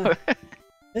 Yeah.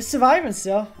 It's surviving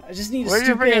still. I just need a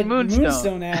stupid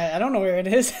moonstone at. I don't know where it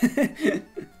is.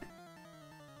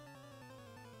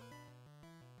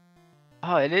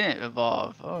 Oh, it didn't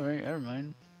evolve. Oh, right, never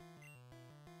mind.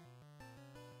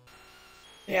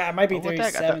 Yeah, it might be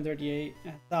 37, 38.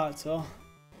 I thought so.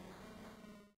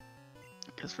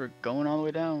 Guess we're going all the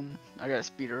way down. I gotta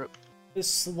speed her up. The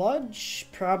sludge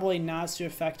probably not so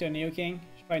effective on Neoking.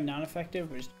 It's probably non-effective,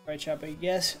 which is probably chop, I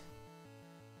guess.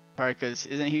 Probably because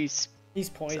isn't he? He's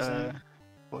poison.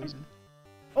 Poison.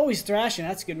 Oh, he's thrashing.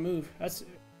 That's a good move. That's.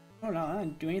 Oh no, I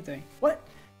didn't do anything. What?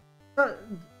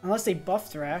 Unless they buff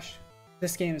Thrash,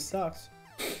 this game sucks.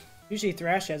 Usually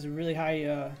Thrash has a really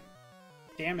high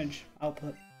damage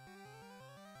output.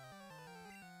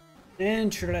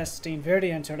 Interesting.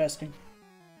 Very interesting.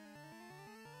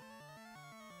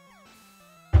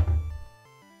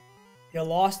 You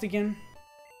lost again?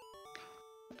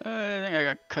 I think I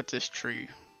gotta cut this tree.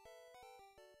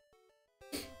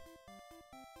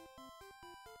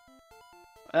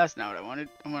 That's not what I wanted.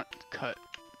 I want to cut.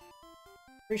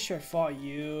 Pretty sure I fought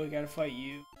you. I gotta fight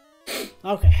you.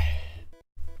 Okay.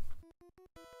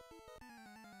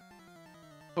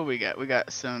 What we got? We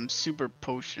got some super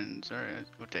potions. Alright,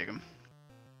 we'll take them.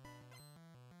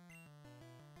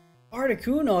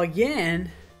 Articuno again?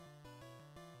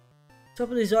 What's up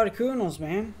with these Articunos,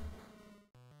 man?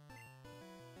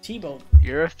 T-Boat.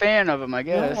 You're a fan of him, I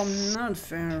guess. No, I'm not a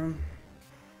fan of him.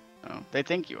 Oh, they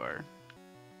think you are.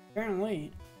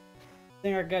 Apparently. I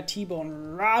think I got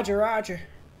T-Bone. Roger, Roger.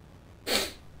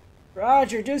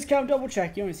 Roger, just come double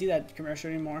check. You don't see that commercial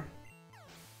anymore.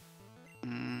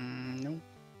 No.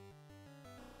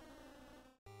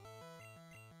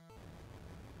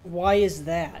 Why is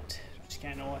that? Just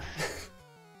kind of what.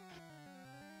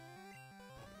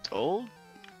 It's old?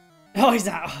 Oh, he's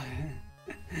not.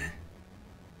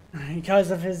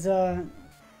 Because of his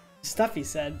stuff he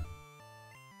said.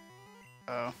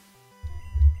 Oh.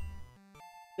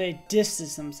 They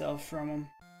distanced themselves from him.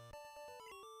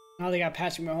 Now they got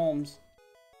Patrick Mahomes.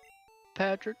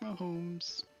 Patrick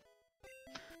Mahomes.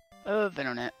 Of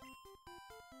internet.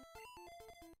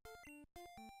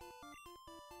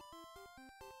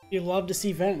 You love to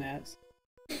see Venom ads.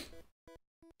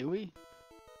 Do we?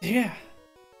 Yeah.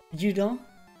 You don't?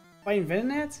 Fighting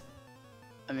Venom ads?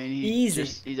 I mean, Easy.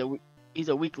 he's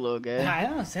a weak little guy. I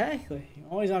know, exactly. You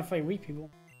always want to fight weak people.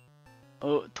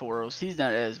 Oh, Tauros. He's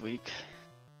not as weak.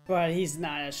 But he's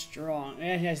not as strong.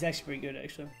 Yeah, he's actually pretty good,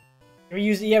 actually.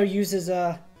 You ever use his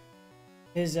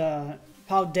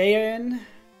Paldean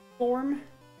form?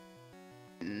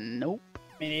 Nope.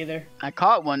 Me neither. I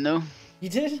caught one though. You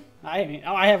did? I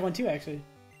have one too, actually.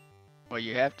 Well,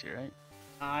 you have to,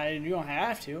 right? You don't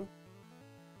have to.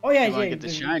 Oh yeah, You wanna yeah. get the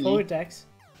the shiny. Pokedex.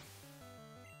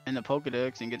 And the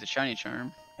Pokedex and get the shiny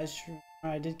charm. That's true.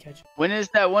 I did catch it. When is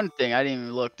that one thing? I didn't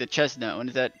even look. The chestnut. When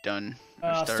is that done?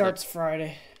 Or started? Starts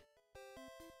Friday.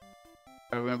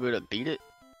 Are we gonna be able to beat it?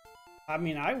 I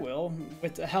mean, I will,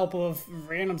 with the help of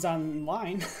randoms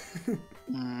online.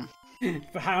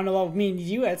 But I don't know about me and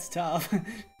you, it's tough.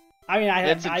 I mean,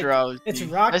 That's a draw. It's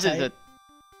rock This type. is a.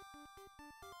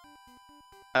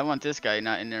 I want this guy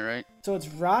not in there, right? So it's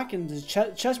rock and the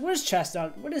chest. What is chest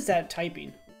on? What is that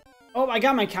typing? Oh, I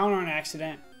got my counter on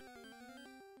accident.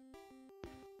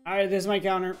 Alright, there's my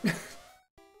counter.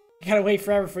 I gotta wait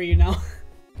forever for you now.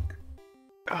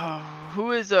 Oh,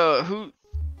 who is who?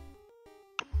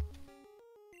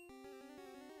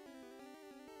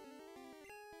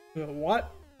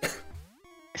 What?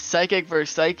 Psychic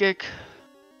versus psychic.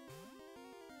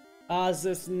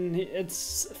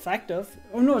 It's effective.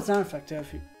 Oh no, it's not effective.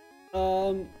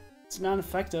 It's not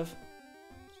effective.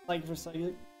 Like for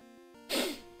psychic.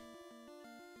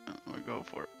 I'll go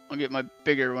for it. I'll get my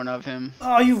bigger one of him.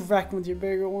 Oh, you wrecked with your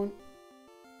bigger one.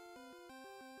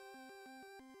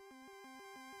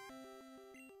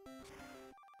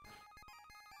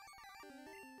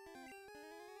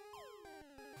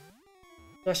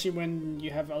 Especially when you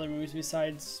have other moves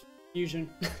besides fusion.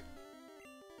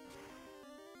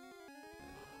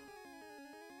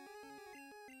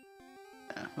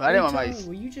 Yeah, well, I didn't want my.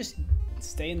 Will you just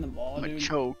stay in the ball, My dude?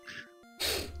 choke.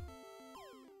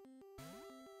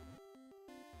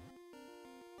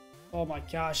 Oh my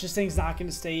gosh, this thing's not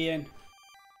gonna stay in.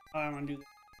 I don't wanna do that.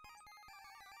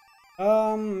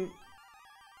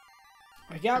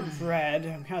 I got red.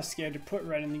 I'm kinda scared to put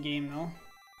red in the game though.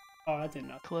 Oh, that did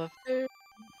nothing. Cliff.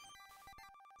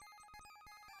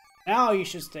 Now you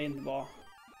should stay in the ball.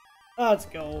 Let's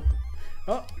go.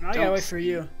 Oh, now I gotta wait for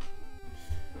you.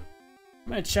 I'm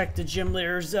gonna check the gym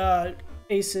leader's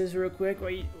aces real quick.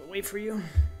 Wait for you.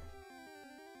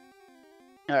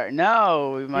 Alright,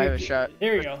 now we might have a shot.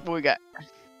 Here you go. What we got?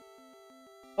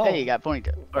 Oh. Hey, you got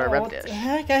ponytail. Or Oh, rep what the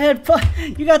dash.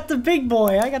 heck? You got the big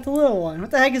boy. I got the little one.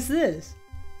 What the heck is this?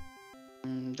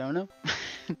 Don't know.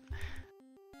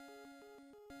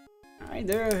 Alright,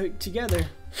 they're together.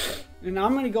 And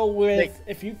I'm gonna go with,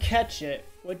 if you catch it,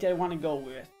 what do I want to go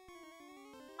with?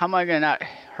 How am I gonna not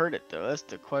hurt it though? That's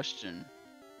the question.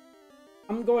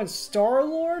 I'm going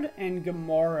Star-Lord and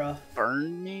Gamora.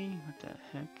 Burn me? What the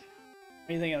heck? What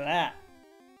do you think of that?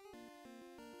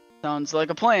 Sounds like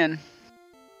a plan.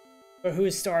 But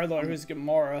who's Star-Lord? Who's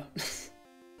Gamora?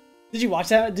 Did you watch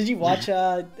that? Did you watch,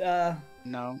 No.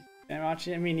 didn't watch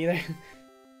it? Me neither.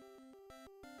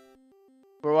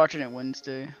 We're watching it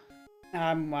Wednesday.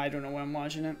 I don't know when I'm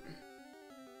watching it.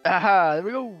 Aha, there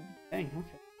we go. Dang,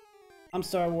 okay. I'm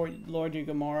Star-Lord, you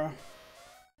Gamora.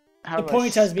 How The do I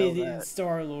point has to be spell the that?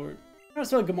 Star-Lord. How do I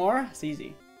spell Gamora? It's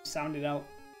easy. Sound it out.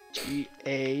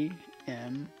 G-A-M-O-R-I?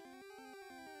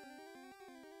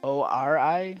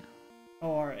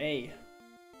 O-R-A.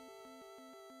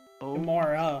 Oh,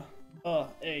 Gamora.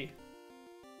 A.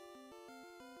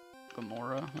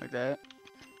 Gamora, like that.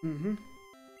 Mm-hmm.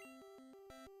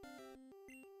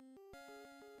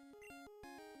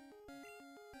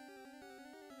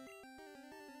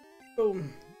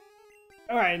 Boom.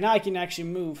 Alright, now I can actually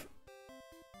move.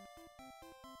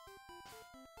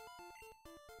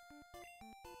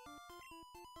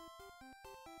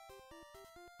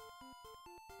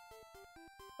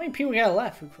 people we got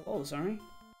left? We're close, aren't we?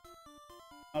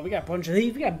 Oh, we got a bunch of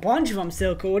these. We got a bunch of them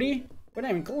still, Cody. We're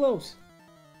not even close.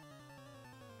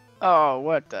 Oh,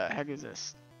 what the heck is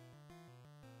this?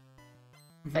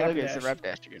 Hey, look at Rapidash. this, the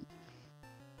Rapidash again.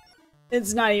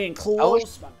 It's not even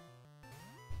close.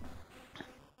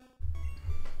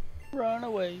 Run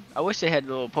away. I wish they had the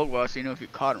little Pokeball so you know if you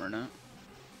caught him or not.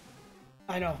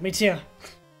 I know, me too.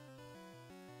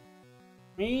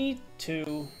 Me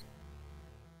too.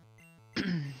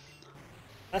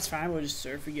 That's fine, we'll just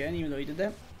surf again, even though he did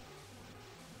that.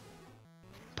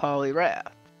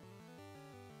 Poliwrath.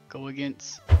 Go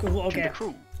against Okay. the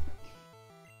crew.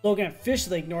 Logan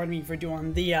officially ignored me for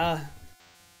doing the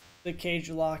cage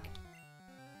lock.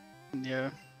 Yeah.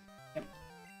 Yep.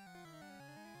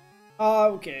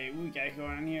 Okay, we got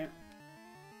going on here.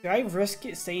 Do I risk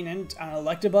it staying in on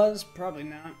Electabuzz? Probably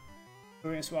not.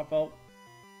 We're gonna swap out.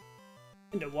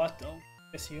 Into what though?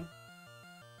 Guess you.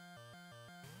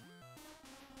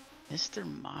 Mr.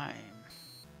 Mime.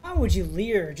 How would you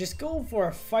leer? Just go for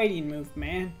a fighting move,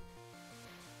 man.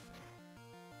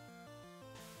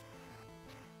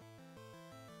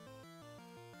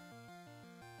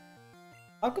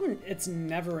 How come it's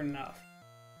never enough?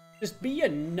 Just be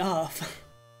enough.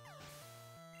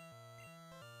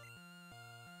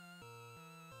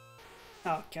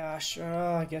 Oh gosh,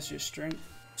 I guess you're strength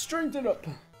it up.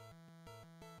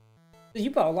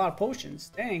 You bought a lot of potions.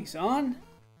 Dang, son.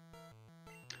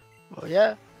 Well,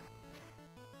 yeah.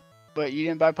 But you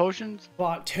didn't buy potions?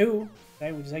 Bought 2.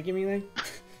 Does that give me anything?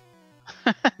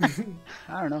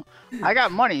 I don't know. I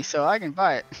got money, so I can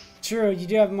buy it. True, you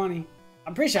do have money.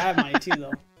 I'm pretty sure I have money too,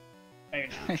 though. Right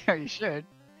now. Yeah, you should.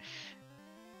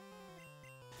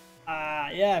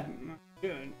 Yeah,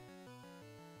 good.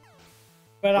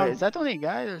 But Wait, is that the only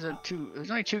guy? There's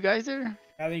only 2 guys there?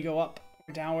 how do you go up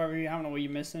or down wherever you? I don't know what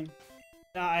you're missing.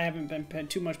 Nah, I haven't been paying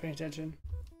too much attention.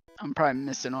 I'm probably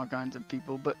missing all kinds of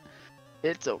people, but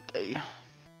it's okay.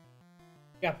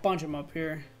 Got a bunch of them up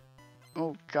here.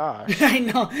 Oh gosh. I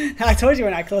know. I told you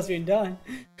we're not close to being done.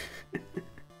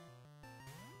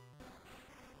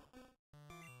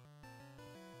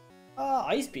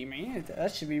 Ice Beam, man.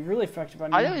 That should be really effective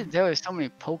on you. I know there was so many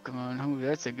Pokemon. Ooh,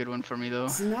 that's a good one for me though.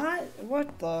 It's not.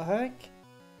 What the heck?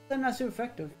 That's not so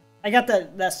effective. I got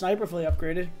that sniper fully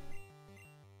upgraded.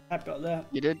 Happy about that.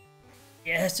 You did?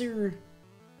 Yes, sir.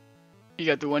 You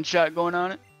got the one shot going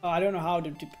on it? Oh, I don't know how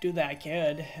to do that. I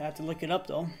could. I have to look it up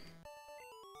though.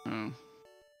 Oh.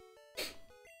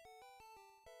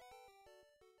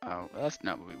 Oh, that's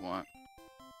not what we want.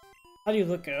 How do you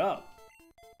look it up?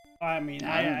 I mean,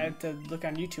 I have to look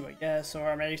on YouTube, I guess,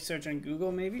 or maybe search on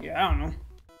Google, maybe? I don't know.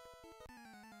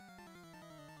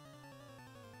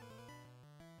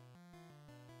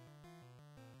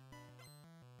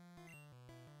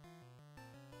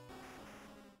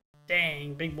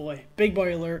 Dang, big boy. Big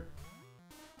boy alert.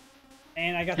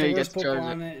 And I got the worst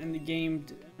Pokemon in the game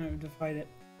to fight it.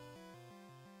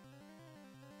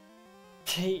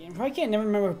 Peyton. I can't never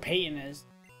remember who Peyton is.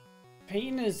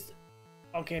 Peyton is...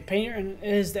 Okay, Peyton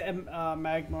is the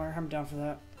Magmar. I'm down for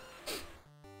that.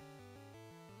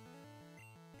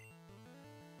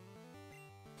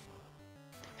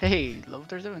 Hey, level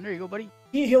 37. There you go, buddy.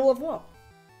 He'll level up.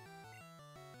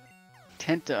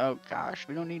 Tenta. Oh gosh,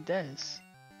 we don't need this.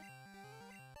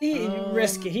 He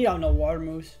risk it. He don't know water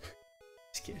moves.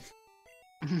 Just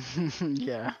kidding.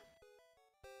 Yeah.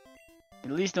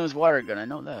 At least knows water gun. I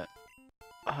know that.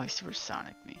 Oh, he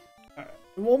supersonic me. Alright,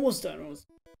 I'm almost done.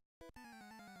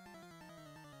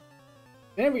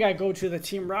 Then we gotta go to the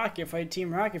Team Rocket, fight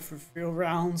Team Rocket for a few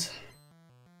rounds.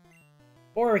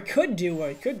 Or we could do what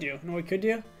we could do. You know what we could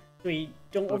do? We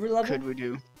don't overlevel. What could we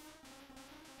do?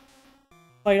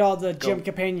 Fight all the gym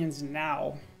companions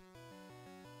now.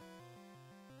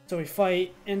 So we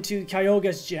fight into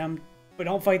Kyogre's gym, but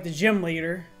don't fight the gym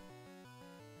leader.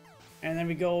 And then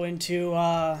we go into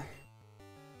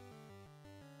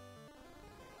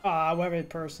whatever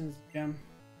person's gym.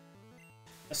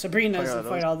 Sabrina's to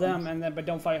fight all them, and then but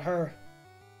don't fight her.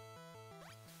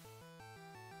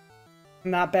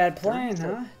 Not bad plan,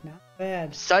 huh? Not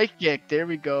bad. Psychic, there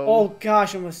we go. Oh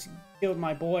gosh, I almost killed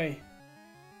my boy.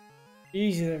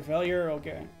 Easy there, fella. You're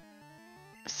okay.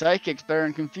 Psychic's better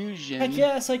than Confusion. Heck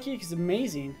yeah, Psychic is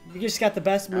amazing. You just got the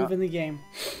best move in the game.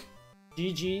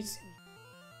 GG's.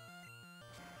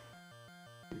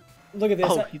 Look at this.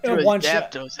 Oh, he threw his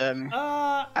Zapdos at me.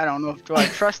 I don't know. Do I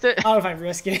trust it? I don't know if I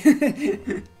risk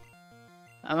it.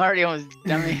 I'm already almost.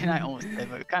 I mean, I almost did,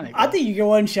 but kind of. I think you can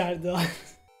one shot it though.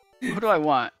 Who do I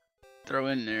want? Throw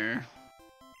in there.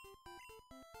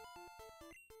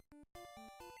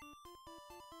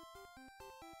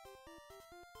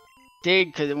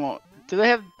 Dig, because it won't Do they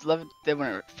have they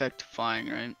wouldn't affect flying,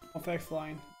 right? Effect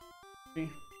flying.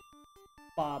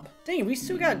 Bob. Dang, we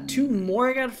still got 2 more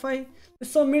I gotta fight? There's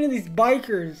so many of these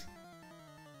bikers.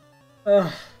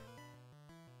 Ugh.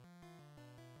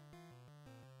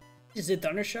 Is it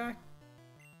Thundershock?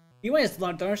 You want to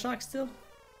Thundershock still?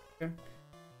 Okay.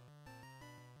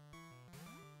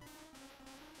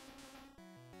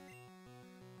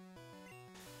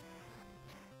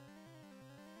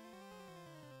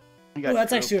 Oh,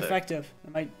 that's actually effective. I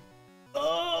might.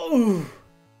 Oh!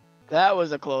 That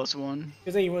was a close one.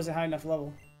 Because he wasn't high enough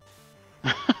level.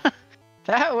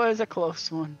 That was a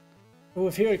close one. Oh,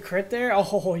 if he would crit there,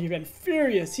 oh, you've been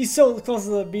furious. He's so close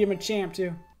to being a champ,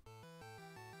 too.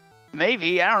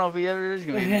 Maybe. I don't know if he ever is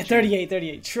going to be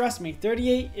 38. Trust me,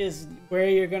 38 is where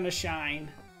you're going to shine.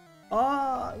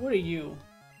 What are you?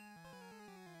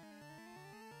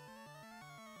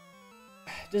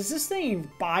 Does this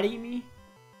thing body me?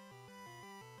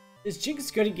 Is Jinx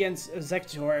good against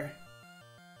Executor?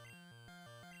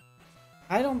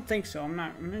 I don't think so. I'm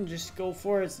gonna just go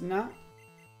for it. It's not.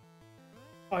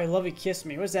 Oh, I love it. Kiss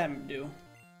me. What does that do?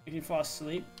 Make you fall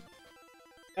asleep?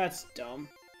 That's dumb.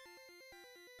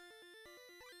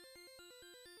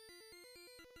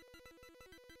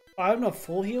 Oh, I have no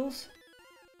full heals?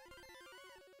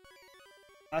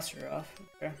 That's rough.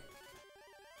 Okay.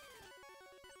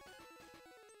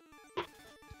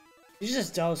 You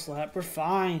just double slap. We're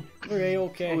fine. We're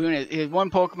okay. Oh, one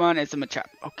Pokemon. It's a Machop.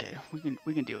 Okay, we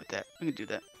can deal with that. We can do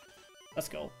that. Let's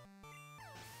go.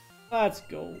 Let's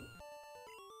go.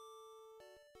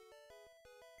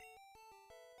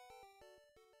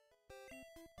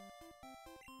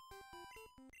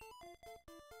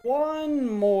 One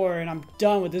more, and I'm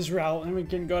done with this route. And we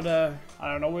can go to,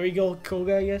 I don't know where we go.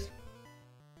 Koga, I guess.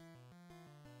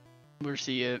 We'll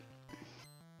see it.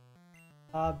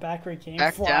 Back where he came.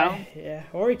 Back Fly. down? Yeah,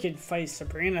 or we could fight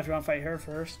Sabrina if you want to fight her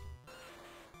first.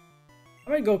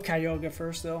 I'm gonna go Kyogre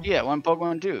first, though. Yeah, one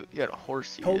Pokemon too. You got a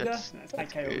Horsey. Koga? That's not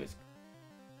Kyogre.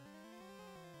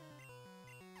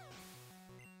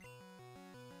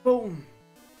 Boom.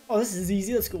 Oh, this is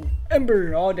easy. Let's go.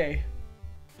 Ember all day.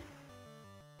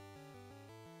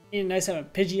 Ain't nice having a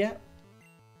Pidgeot.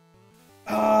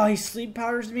 Oh, he sleep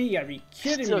powders me? You gotta be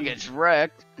kidding me. Still gets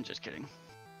wrecked. I'm just kidding.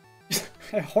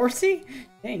 Horsey?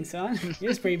 Dang, son. He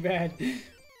was pretty bad.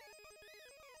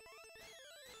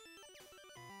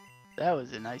 That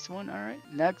was a nice one. Alright.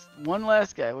 Next, one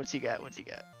last guy. What's he got? What's he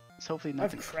got? It's hopefully I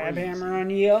have nothing Crab crazy. Hammer on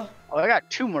you. Oh, I got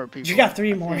 2 more people. You got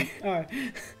 3 more. Alright.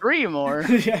 3 more?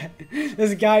 Yeah.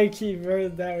 This guy keep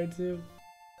running that way too.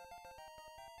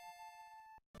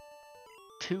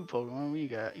 2 Pokemon. What you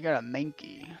got? You got a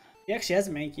Mankey. He actually has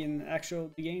a Mankey in the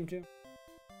actual game too.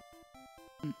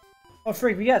 Oh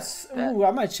freak, we got. Ooh, I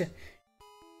might.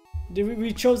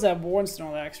 We chose that one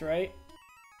Snorlax, right?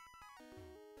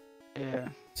 Yeah.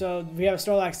 So we have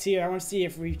Snorlax here. I want to see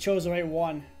if we chose the right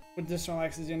one. What this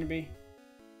Snorlax is going to be.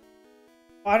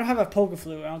 Oh, I don't have a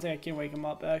Pokeflute. I don't think I can wake him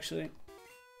up actually.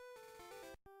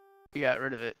 You got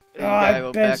rid of it. Oh,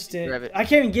 I benched it. I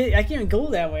can't even go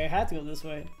that way. I have to go this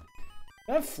way.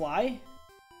 Do I have Fly?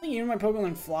 I think even my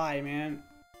Pokemon fly, man.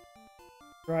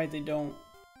 Right, they don't.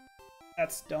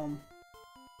 That's dumb.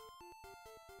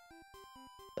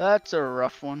 That's a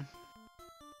rough one.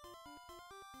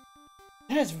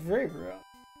 That's very rough.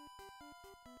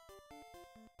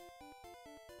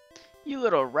 You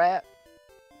little rat.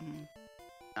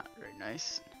 Not very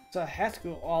nice. So I have to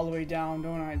go all the way down,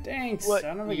 don't I? Dang, What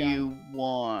son of a do gun. you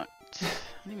want? What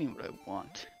do you mean what I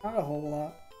want? Not a whole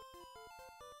lot.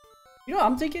 You know what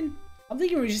I'm thinking? I'm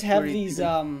thinking we just have these,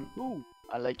 Ooh,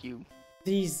 I like you.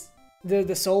 the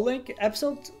Soullink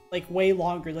episodes, like, way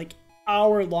longer, like,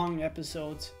 hour-long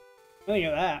episodes. Think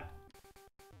of that.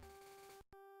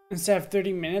 Instead of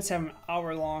 30 minutes, have an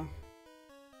hour long.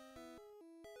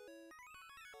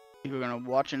 You're gonna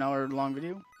watch an hour-long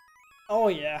video? Oh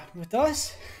yeah, with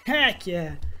us? Heck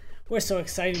yeah. We're so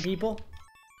exciting, people.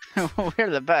 We're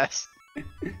the best.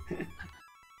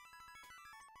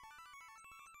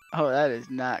 Oh, that is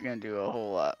not gonna do a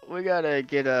whole lot. We gotta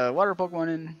get a water Pokemon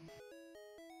in.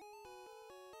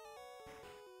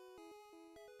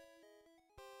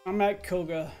 I'm at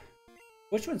Koga.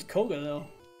 Which one's Koga, though?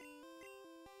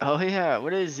 Oh yeah,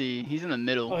 what is he? He's in the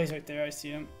middle. Oh, he's right there. I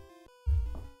see him.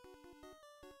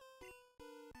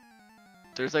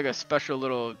 There's like a special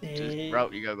little just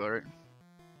route you gotta go, right?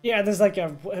 Yeah, there's like a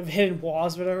hidden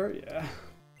walls, whatever. Yeah.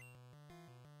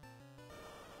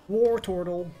 War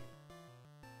Turtle.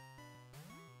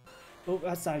 Oh,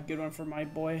 that's not a good one for my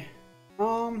boy.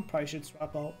 Probably should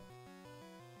swap out.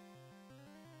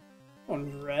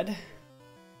 One red.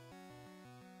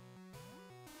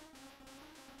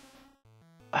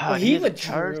 Oh, he he has a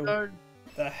withdrew. Charizard?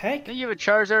 The heck? Didn't you have a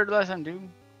Charizard last time, dude?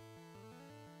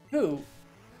 Who?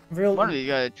 Real? One of you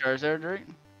got a Charizard, right?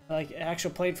 Like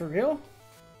actual played for real?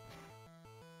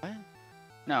 What?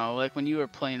 No, like when you were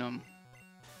playing them.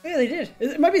 Yeah, they did.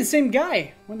 It might be the same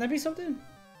guy. Wouldn't that be something?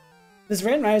 This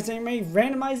randomizing ain't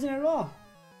randomizing at all.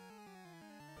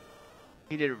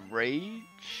 He did Rage?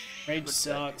 Rage What's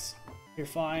sucks. You're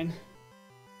fine.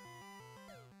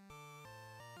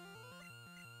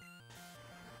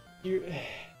 You.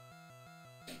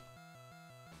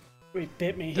 He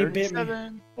bit me. He bit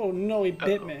me. Oh no, he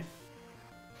bit me.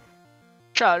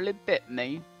 Charlie bit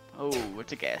me. Oh,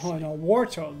 what's a gas? Oh no, War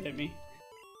Turtle bit me.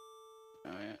 Oh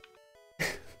yeah.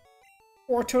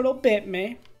 War Turtle bit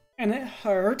me, and it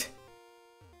hurt.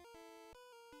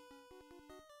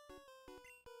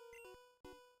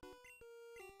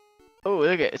 Oh,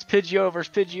 look at it. It's Pidgeotto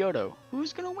versus Pidgeotto.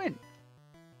 Who's gonna win?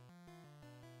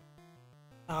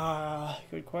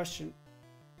 Good question.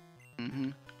 Mm-hmm.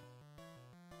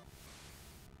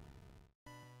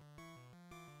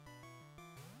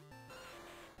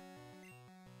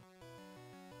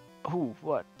 Oh,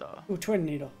 what the? Ooh, Twin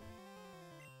Needle.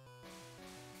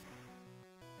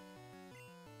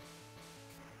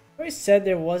 I always said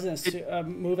there wasn't a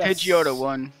move that's Pidgeotto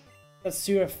won. that's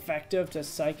too effective to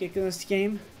Psychic in this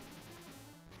game.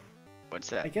 What's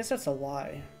that? I guess that's a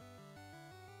lie.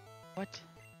 What?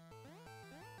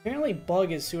 Apparently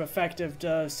Bug is too effective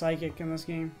to Psychic in this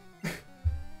game.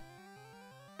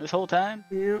 This whole time?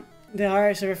 Yeah.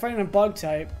 Alright, so if you're fighting a Bug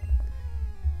type.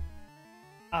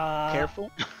 Careful.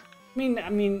 I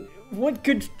mean, what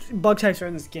good Bug types are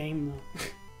in this game though?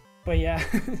 But yeah.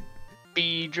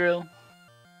 Beedrill.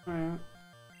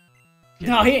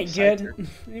 No, he ain't good.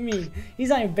 I mean, he's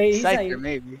not even bait. Scyther,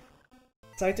 maybe.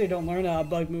 Scyther don't learn a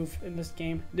bug move in this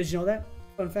game. Did you know that?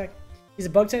 Fun fact. He's a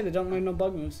bug type that don't learn no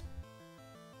bug moves.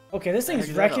 Okay, this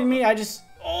thing's wrecking me. I just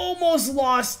almost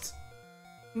lost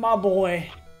my boy.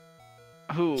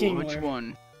 Who? Kingler. Which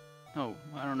one? Oh,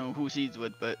 I don't know who he's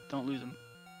with, but don't lose him.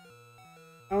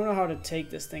 I don't know how to take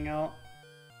this thing out.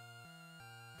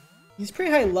 He's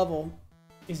pretty high level.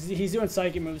 He's doing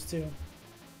psychic moves too.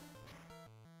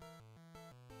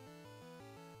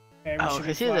 Okay, we should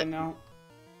be fine now.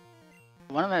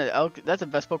 One of them, that's the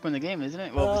best Pokemon in the game, isn't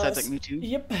it? Well, besides like Mewtwo.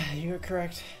 Yep, you're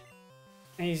correct.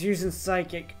 And he's using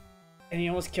Psychic, and he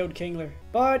almost killed Kingler,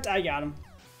 but I got him.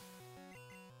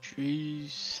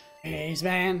 Jeez. Jeez,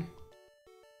 man.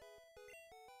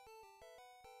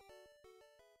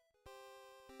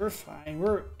 We're fine.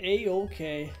 We're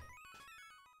A-okay.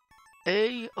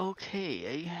 A-okay,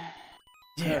 eh?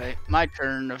 Yeah. Alright, my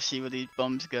turn to see what these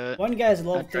bums got. One guy's a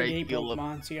level After I 38 heal up.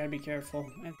 Pokemon, so you gotta be careful.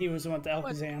 And he was the one with the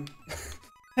Alakazam.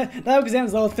 The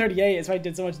Alakazam's level 38, that's why he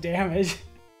did so much damage.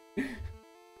 Did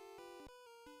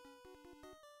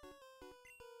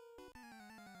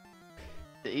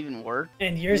it even work?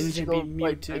 And yours Maybe is gonna be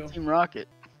like Mewtwo. Team Rocket.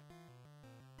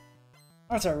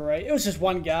 That's alright. It was just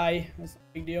one guy. That's no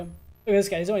big deal. Look at this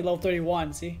guy. He's only level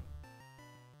 31, see?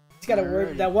 He's gotta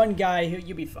worry. That one guy,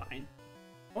 you'll be fine.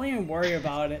 Don't even worry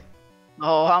about it.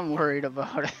 Oh, I'm worried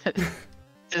about it. Is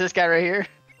this guy right here?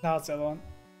 No, it's the other one.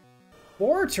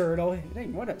 War Turtle?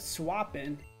 Dang, what a swap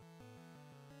in.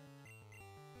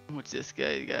 What's this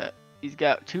guy got? He's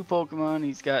got 2 Pokemon.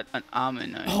 He's got an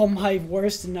Ammonite. Oh, my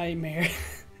worst nightmare.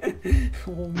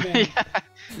 Oh, man.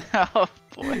 Yeah. Oh,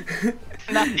 boy.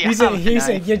 Not the He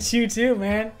said, get you too,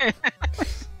 man.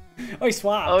 Oh, he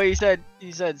swapped. Oh, he said,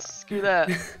 screw that.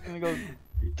 Let me go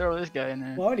throw this guy in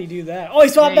there. Why would he do that? Oh, he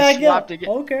swapped Yeah, he back up. again.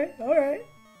 Okay, alright.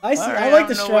 I see. All I right, like I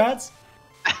the don't know what- strats.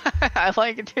 I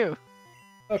like it too.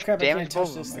 Oh, crap, I Damage can't touch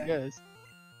both this of them, I thing. guess.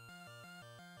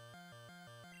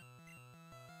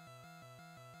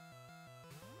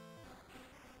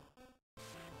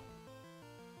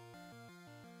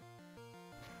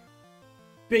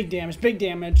 Big damage, big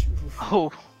damage.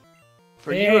 Oh,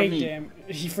 for you or Big me?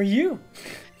 damage. For you.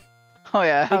 Oh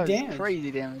yeah, Big that was damage.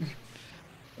 crazy damage.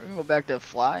 We're gonna go back to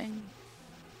flying,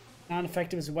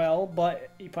 Non-effective as well, but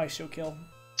you probably still kill.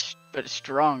 but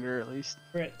stronger at least.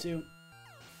 Crit too.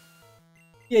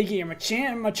 Yeah, you get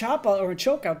your Machop out or a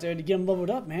Choke out there to get him leveled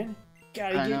up, man.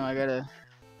 Gotta I get. know, I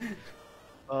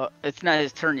gotta. It's not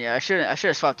his turn yet. I should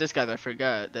have swapped this guy, but I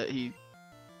forgot that he.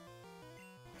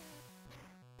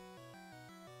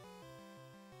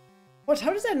 What?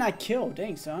 How does that not kill?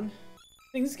 Dang, son.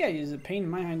 I think this guy is a pain in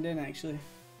my hind end, actually.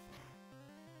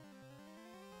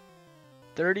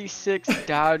 36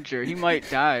 Dodger. He might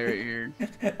die right here.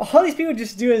 All these people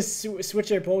just do is switch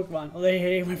their Pokemon. Oh,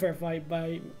 they went for a fight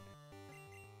bite.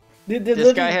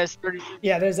 This guy has 30.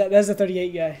 Yeah, there's that. That's the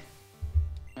 38 guy.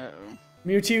 Uh-oh.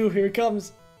 Mewtwo, here it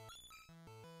comes.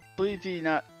 Please be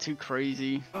not too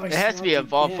crazy. Oh, It has to be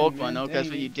evolved again, Pokemon man, though, 'cause that's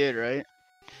what dang. you did, right?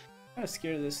 I'm kind of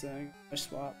scared of this thing. I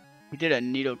swap. We did a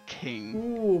Nido King.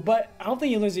 Ooh, but I don't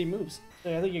think he loses any moves.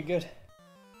 So I think you're good.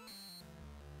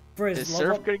 For his Is level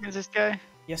Surf up- good against this guy?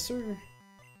 Yes, sir.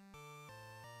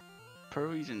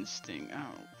 Poison Sting.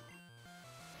 Oh.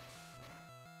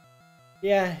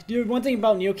 Yeah, dude. One thing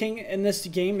about Neo King in this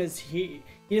game is he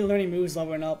didn't learn any moves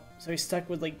leveling up, so he's stuck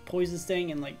with like Poison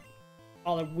Sting and like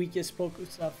all the weakest Pokemon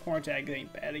stuff. Horn Tag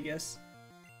ain't bad, I guess.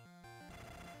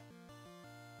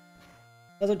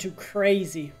 Doesn't too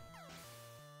crazy.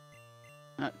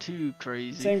 Not too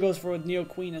crazy. Same goes for Neo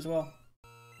Queen as well.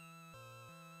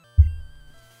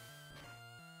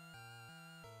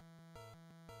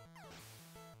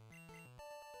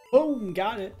 Boom,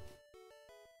 got it.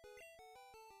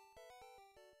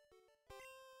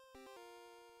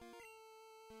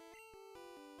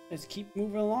 Let's keep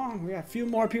moving along. We got a few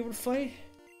more people to fight.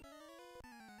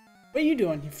 What are you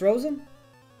doing? You frozen?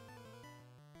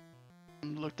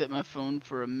 Looked at my phone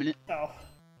for a minute. Oh.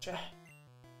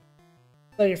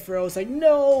 Thought you froze. Like,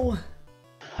 no!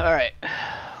 Alright.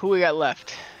 Who we got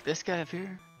left? This guy up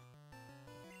here?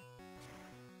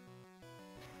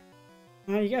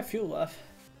 Oh, you got fuel left.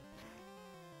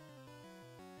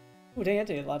 Ooh, dang, that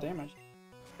did a lot of damage.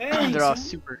 Dang, They're all son.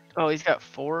 super. Oh, he's got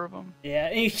 4 of them? Yeah,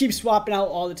 and he keeps swapping out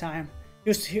all the time.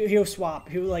 He'll swap.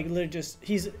 He'll like literally just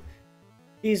he's what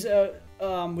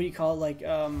do you call it, like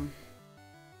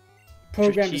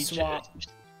programmed to swap.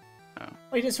 Oh.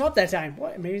 Oh, he didn't swap that time.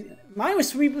 What? Maybe mine was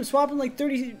swapping like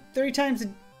 30 times.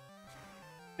 And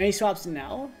he swaps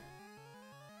now.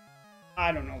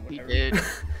 I don't know. Whatever. He did.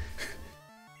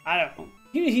 I don't know.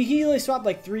 He only swapped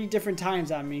like 3 different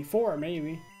times on me. 4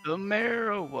 maybe. The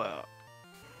Marowak.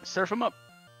 Surf him up.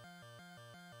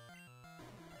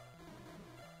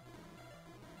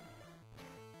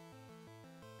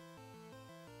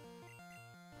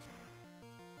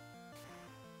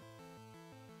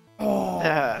 Oh.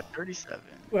 Yeah, 37.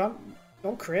 Well,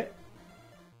 don't crit.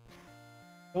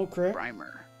 Don't crit.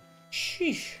 Primer.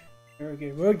 Sheesh. Very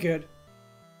good. We're good.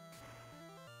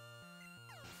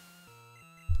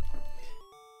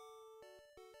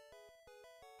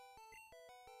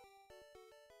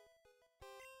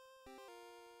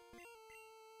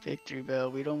 Victory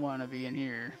bell. We don't want to be in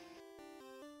here.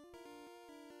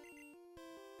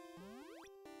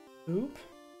 Oop.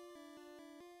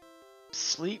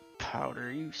 Sleep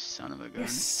powder, you son of a gun. You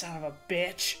son of a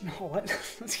bitch. No, what?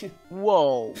 Let's get.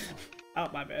 Whoa. Oh,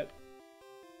 my bad.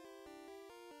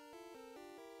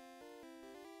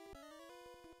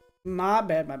 My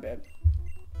bad, my bad.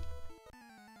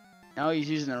 Now he's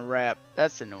using a wrap.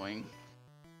 That's annoying.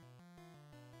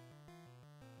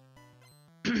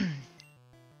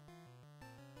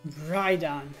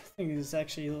 Rhydon. I think it's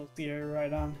actually a little clearer.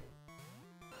 Rhydon.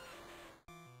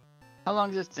 How long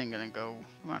is this thing gonna go?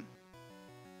 Come on.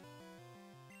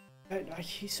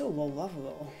 He's so low level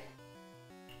though.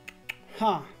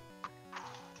 Huh.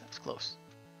 That's close.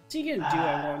 What's he gonna do,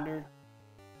 I wonder?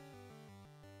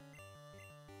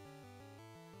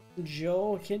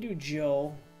 Joe? I can't do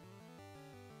Joe.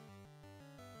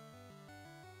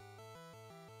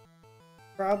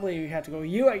 Probably we have to go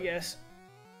you, I guess.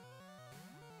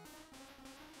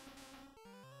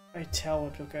 I tell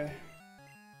it, okay.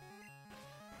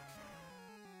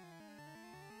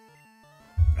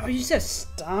 Oh, you said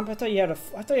stomp? I thought you had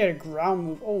a ground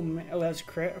move. Oh man, oh that's a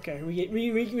crit. Okay,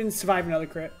 we can survive another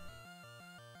crit.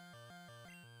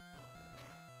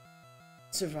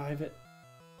 Survive it.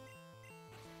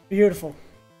 Beautiful.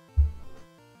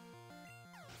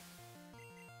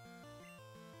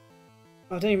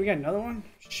 Oh dang, we got another one?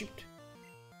 Shoot.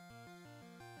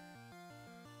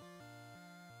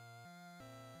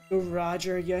 Go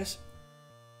Roger, I guess.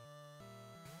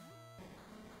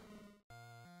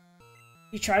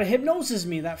 He tried to hypnosis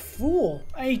me, that fool.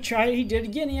 He did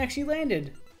again, he actually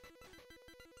landed.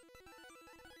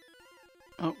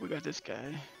 Oh, we got this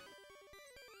guy.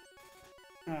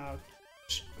 Oh.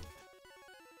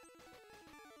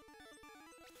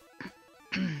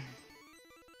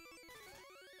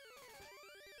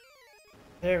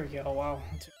 There we go, wow.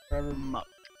 It took forever. Muck.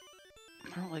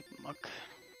 I don't like muck.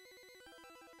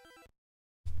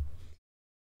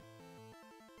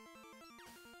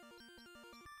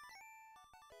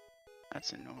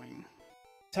 That's annoying.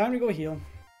 Time to go heal.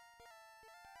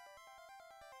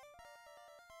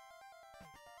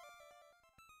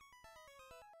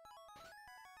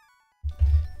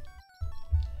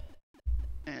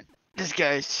 And this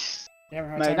guy's...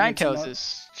 Yeah, My Ninetales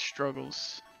is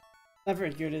struggles. Not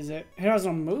very good, is it? It has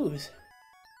no moves.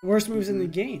 Worst moves in the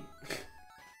game.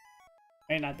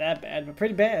 Maybe not that bad, but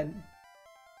pretty bad.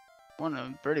 One of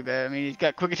them pretty bad. I mean, he's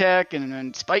got quick attack and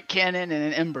then spike cannon and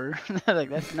an ember.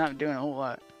 Like that's not doing a whole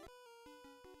lot.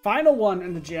 Final one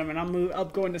in the gym, and I'm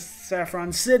going to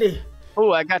Saffron City.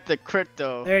 Oh, I got the crit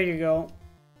though. There you go.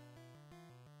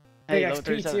 Hey, Big level XP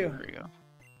 37. too. There you go.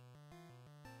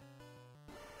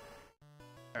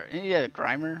 Alright, yeah,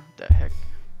 Grimer. What the heck?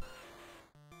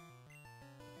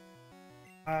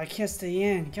 I can't stay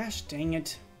in. Gosh dang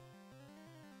it.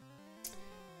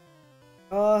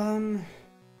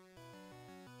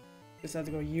 Just have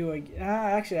to go you again.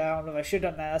 Actually, I don't know if I should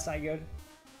have done that. That's not good.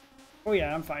 Oh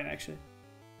yeah, I'm fine actually.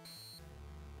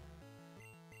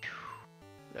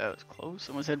 That was close.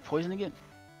 Someone said poison again.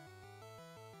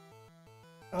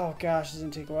 Oh gosh, this is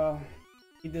gonna take a while.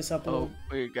 Speed this up a little.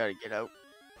 We gotta get out.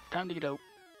 Time to get out.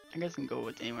 I guess I can go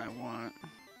with anyone I want.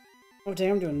 Oh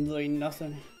damn, I'm doing literally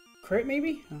nothing. Crit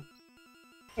maybe? Oh.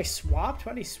 I swapped?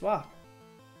 Why did he swap?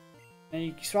 And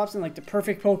he swaps in like the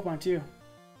perfect Pokemon too.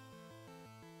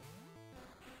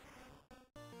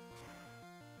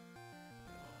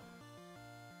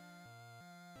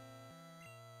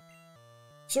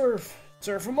 Surf!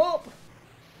 Surf him up!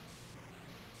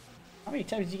 How many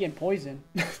times did you get poisoned?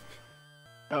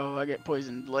 Oh, I get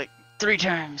poisoned like 3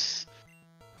 times.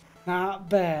 Not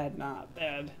bad, not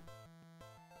bad.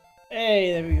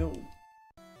 Hey, there we go.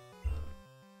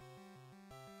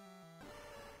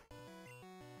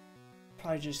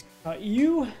 Probably just cut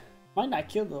you. Might not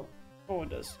kill though. Oh, it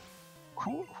does.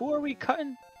 Who are we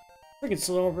cutting? Freaking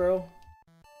slow, bro.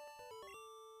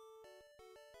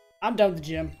 I'm done with the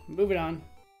gym. Moving on.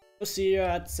 We'll see you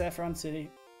at Saffron City.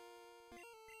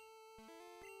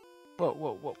 Whoa,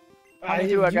 whoa, whoa. How many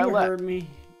do I got left? You heard me.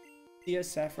 See you at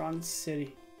Saffron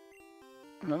City.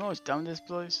 I'm almost done with this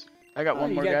place. I got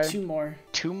one more you got guy. 2 more.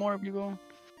 2 more people?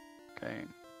 Okay.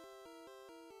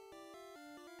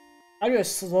 I do a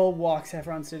slow walk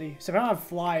Saffron City. So I don't have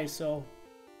flies, so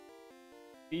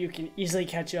you can easily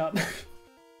catch up.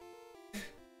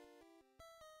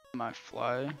 My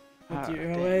fly. With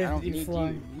your dang, way, I don't you need fly.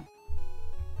 you.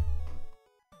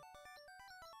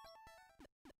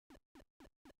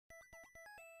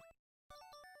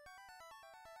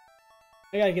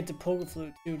 I gotta get the Poké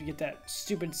Flute too to get that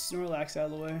stupid Snorlax out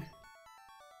of the way.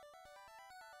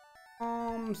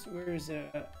 So where is it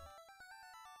at?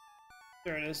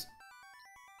 There it is.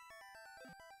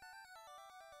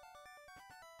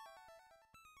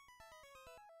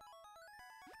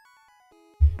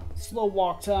 Slow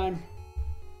walk time.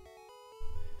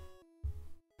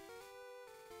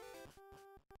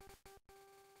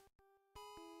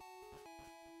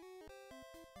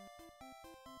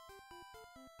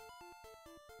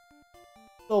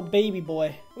 Little baby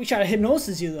boy. We try to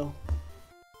hypnosis you though.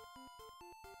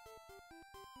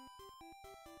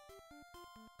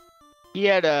 He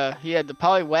had the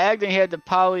Poliwag, then he had the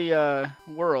Poly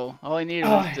Whirl. All he needed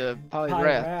was the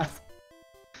Poliwrath.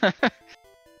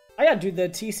 I gotta do the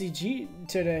TCG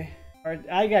today. Or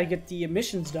I gotta get the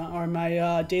missions done, or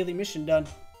my daily mission done.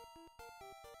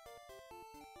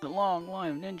 The long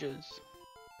line of ninjas.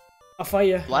 I'll fight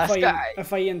you. Last guy. I'll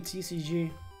fight you in TCG.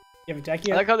 You have a deck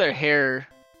yet? I like how their hair.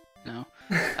 No.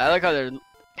 I like how their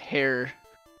hair.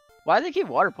 Why do they keep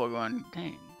water Pokemon?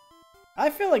 Dang.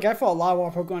 I feel like I fought a lot of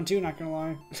water Pokemon too, not gonna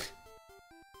lie.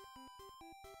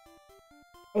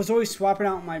 I was always swapping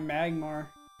out my Magmar.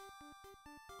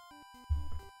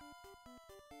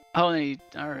 Oh, alright.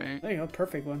 There you go,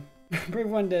 perfect one. Perfect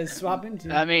one to swap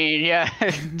into. I mean, yeah,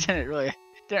 didn't really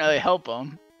help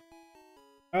them.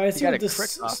 Alright, let's see what this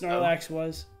Snorlax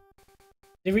was.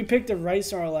 If we pick the right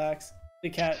Snorlax to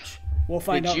catch, we'll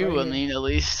find out. You, right I mean, at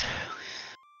least.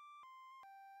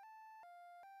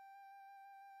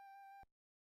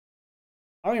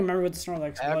 I don't even remember what the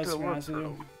Snorlax was, to be honest with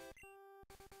you.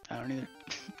 I don't either.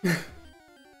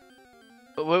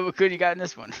 But what good you got in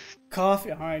this one?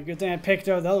 Coffee. Alright, good thing I picked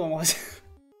out the other one was.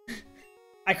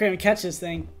 I couldn't even catch this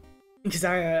thing. Because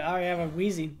I already have a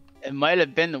Wheezing. It might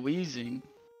have been the Wheezing.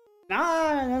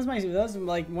 Nah, that was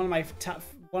like one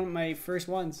of my first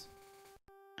ones.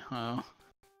 Oh.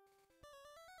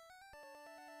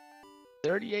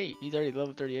 38. He's already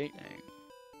level 38.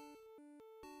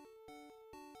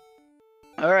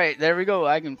 Alright, there we go.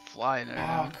 I can fly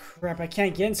now. Oh crap, I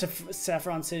can't get into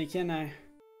Saffron City, can I?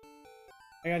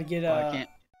 I gotta get I can't.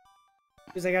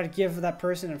 Because I gotta give that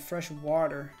person a fresh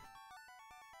water.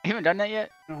 You haven't done that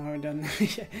yet? No, I haven't done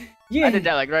that yet. Yeah, I did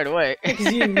that like right away.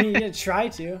 Because you didn't try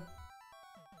to.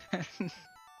 Did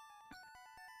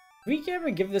we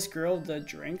ever give this girl the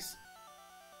drinks?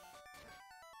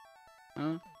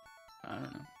 Huh? I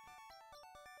don't know.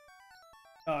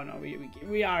 Oh no,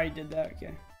 we already did that.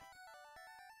 Okay.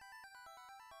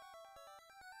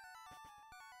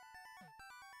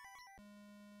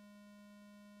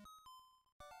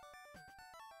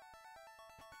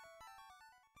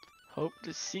 Hope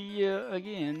to see you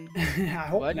again. I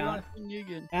hope Why do you not. want to see you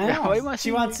again? I Yeah, know. why do you want to She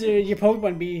see wants you again? your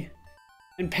Pokemon be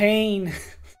in pain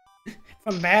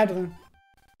from battling,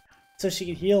 so she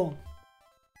can heal.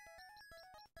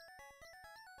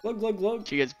 Look.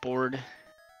 She gets bored.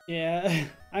 Yeah,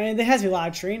 I mean, there has to be a lot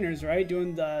of trainers, right?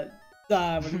 Doing the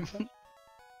what do you call it?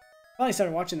 Finally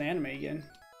started watching the anime again.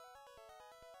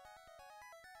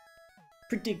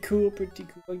 Pretty cool,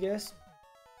 I guess.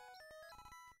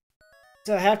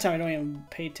 So at halftime, I don't even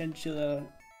pay attention to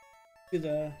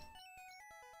the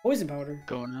poison powder.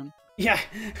 Going on. Yeah,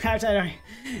 halftime,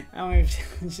 I don't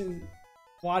even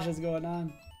watch what's going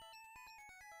on.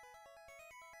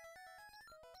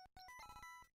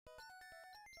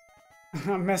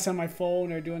 I'm messing on my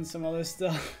phone or doing some other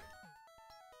stuff.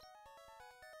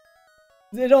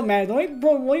 It don't matter. The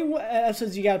only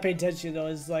episodes you gotta pay attention to though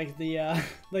is like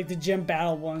the gym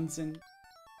battle ones and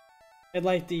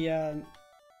like the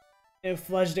if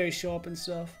legendaries show up and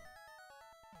stuff.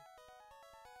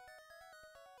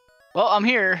 Well, I'm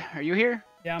here. Are you here?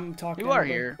 Yeah, I'm talking. You to are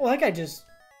everybody. here. Well, that guy just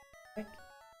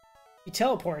he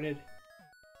teleported.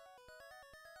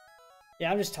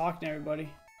 Yeah, I'm just talking to everybody.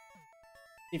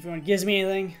 See if anyone gives me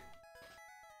anything.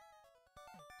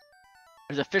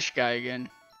 There's a fish guy again.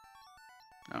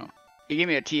 Oh, he gave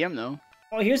me a TM though.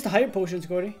 Oh, here's the hyper potions,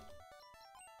 Cody.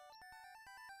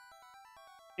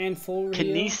 And full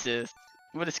heal. Kinesis.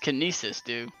 What does kinesis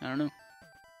do? I don't know.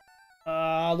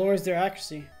 Lowers their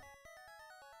accuracy.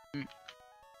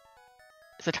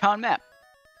 It's a town map,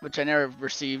 which I never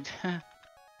received.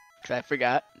 Cause I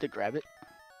forgot to grab it.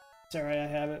 It's alright, I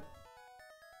have it.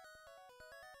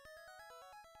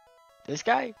 This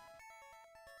guy?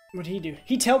 What'd he do?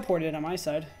 He teleported on my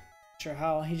side. Not sure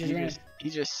how. He just ran.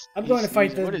 I'm going to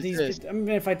fight these. I'm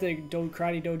going to fight the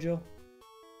karate dojo.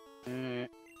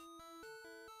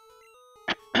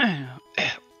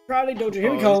 Karate dojo.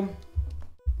 Here we come.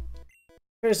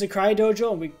 Here's the karate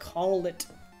dojo, and we call it.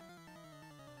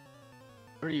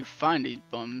 Where do you find these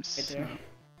bums? Right there.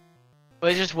 Well,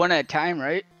 it's just one at a time,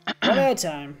 right? One at a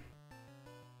time.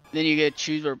 Then you get to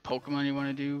choose what Pokemon you want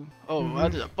to do. Oh, well,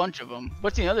 there's a bunch of them.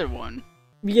 What's the other one?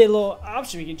 We get a little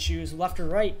option we can choose, left or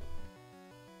right.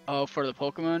 Oh, for the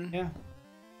Pokemon? Yeah.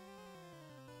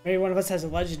 Maybe one of us has a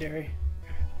legendary.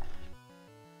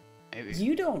 Maybe.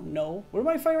 You don't know. What am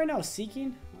I fighting right now?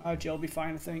 Seeking? Oh, Joe will be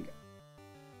fine, I think.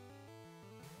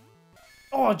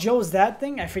 Oh, Joe's that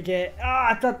thing? I forget. Ah,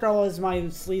 I thought that was my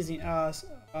sleazing.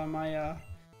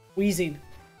 Wheezing.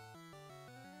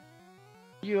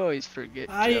 You always forget.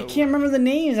 I Joe. can't remember the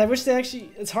names. I wish they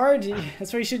actually. It's hard.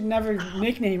 That's why you should never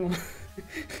nickname them.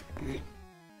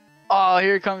 Oh,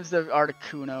 here comes the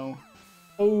Articuno.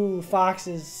 Oh, Fox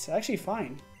is actually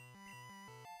fine.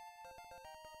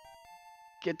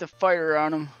 Get the fire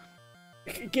on him.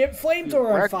 Get flamethrower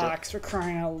on wrecked it. Fox for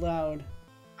crying out loud.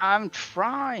 I'm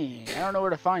trying. I don't know where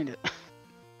to find it.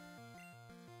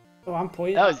 Oh, I'm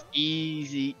poisoned. That was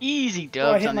easy. Easy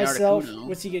Oh, I dubs hit on the myself. Articuno.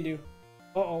 What's he gonna do?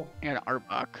 Uh-oh. I got an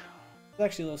Arbok. It's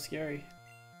actually a little scary.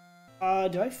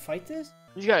 Do I fight this?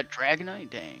 He's got a Dragonite?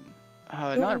 Dang.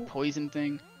 Another Ooh. poison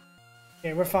thing.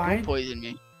 Okay, we're fine. Don't poison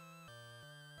me.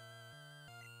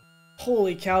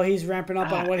 Holy cow, he's ramping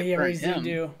up on what it he's burned gonna him.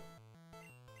 do.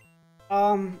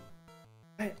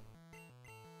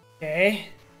 Okay.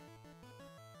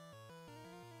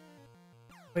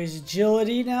 Oh, his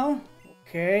agility now?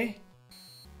 Okay.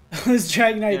 This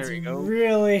Dragonite's There we go.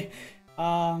 really,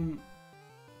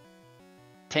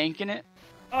 Tanking it?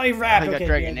 Oh, he wrapped. I got Okay,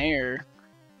 Dragon good. Air.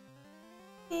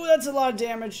 Ooh, that's a lot of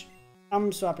damage. I'm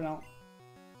swapping out.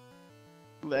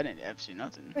 Ooh, that ain't absolutely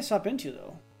nothing. What did I swap into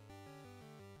though?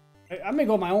 I'm gonna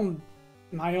go my own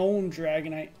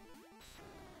Dragonite.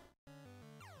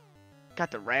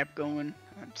 Got the rap going.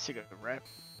 I'm sick of the rap.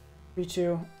 Me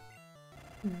too.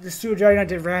 The Steel Dragonite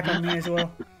did rap on me as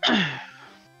well.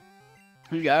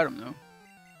 Who got him though?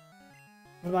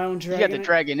 With my own Dragonite. You got the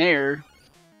Dragonair.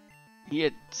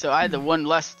 So I had the one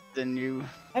less than you.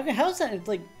 Okay, how is that? It's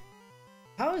like,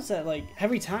 how is that like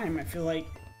every time? I feel like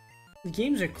the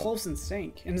games are close in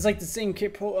sync, and it's like the same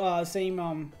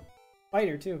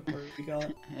fighter too. Or what we call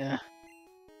it. Yeah.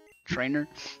 Trainer,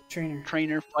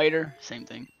 fighter, same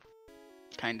thing.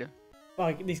 Kinda. Well,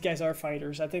 like, these guys are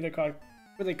fighters. I think they're called.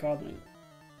 What are they called?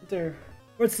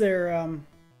 What's their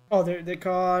Oh, they're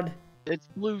called. It's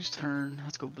Blue's turn.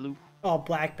 Let's go Blue. Oh,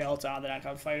 black belts. Oh, they're not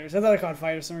called fighters. I thought they're called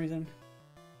fighters for some reason.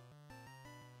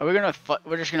 Are we gonna fight?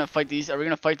 We're just gonna fight these. Are we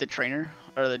gonna fight the trainer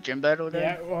or the gym battle guy?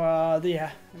 Yeah,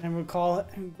 yeah. And then we'll call it.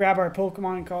 And grab our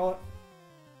Pokemon and call it.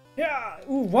 Yeah.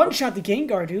 Ooh, one shot the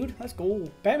Gengar, dude. Let's go.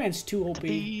 Batman's too OP.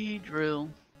 Speed drill.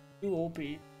 Too OP.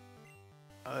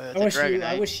 That's a Dragonite.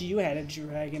 I wish you had a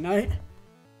Dragonite.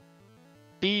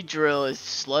 Speed drill. Is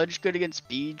sludge good against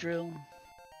speed drill?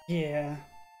 Yeah.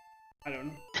 I don't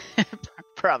know.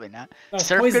 Probably not. No,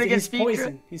 Surf good against speed poison.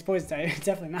 drill? He's poison type.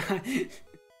 Definitely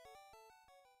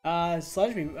not.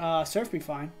 Surf be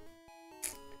fine.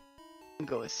 I'll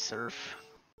go with surf.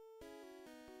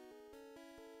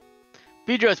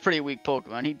 Speed drill's pretty weak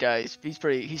Pokemon. He dies. He's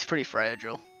pretty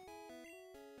fragile.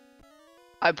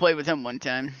 I played with him one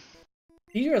time.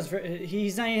 He doesn't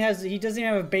even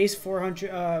have a base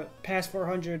 400 past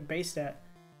 400 base stat.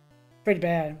 Pretty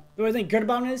bad. The only thing good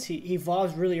about him is he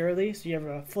evolves really early, so you have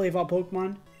a fully evolved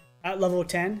Pokemon at level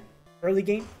 10 early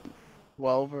game.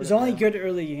 12 or It's only good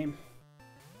early game.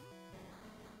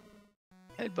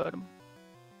 Headbutt him.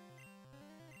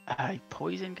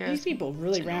 Poison gas. These people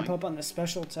really ramp up on the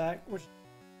special attack, which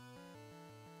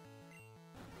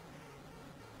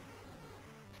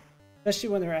especially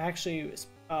when they're actually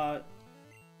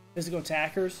physical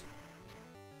attackers.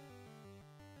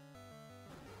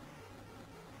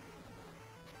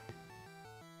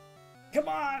 Come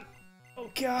on! Oh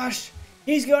gosh,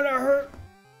 he's gonna hurt.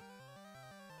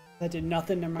 That did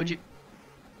nothing. Never mind. You're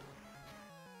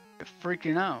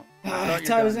freaking out. I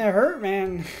thought it was gonna hurt,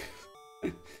 man.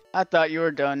 I thought you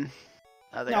were done.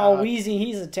 No, Weezy,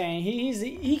 he's a tank.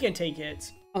 He can take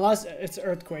hits unless it's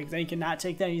earthquake. Then he cannot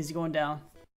take that. He's going down.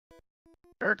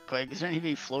 Earthquake? Isn't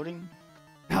he floating?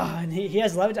 And he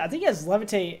has levitate. I think he has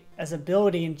levitate as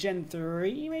ability in Gen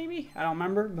 3, maybe. I don't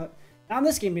remember, but not in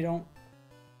this game. You don't.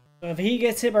 So if he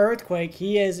gets hit by earthquake,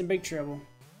 he is in big trouble.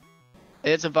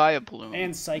 It's a Vileplume.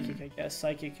 And psychic, I guess.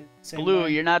 Psychic. Blue,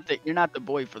 you're not the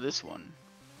boy for this one.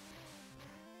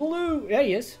 Blue, yeah,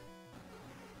 he is.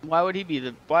 Why would he be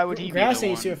the? Why would he be the one? Grass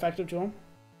ain't too effective to him.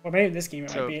 Or maybe in this game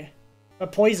it might be.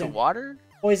 But poison. Water.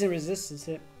 Poison resistance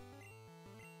hit.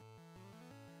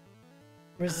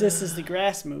 Resists the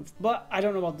grass move, but I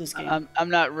don't know about this game. I'm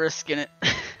not risking it.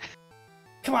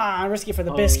 Come on, risk it for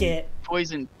the biscuit.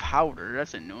 Poison powder,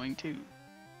 that's annoying too.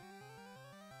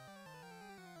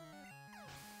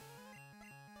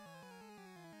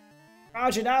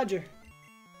 Dodger.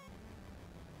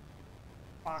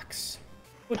 Fox.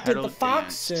 What did the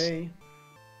fox say?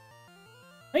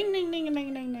 Ring, ding, ding,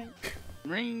 ding, ding, ding.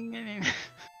 Ring, ding, ding.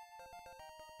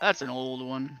 That's an old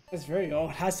one. That's very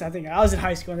old. I think I was in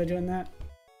high school when they're doing that.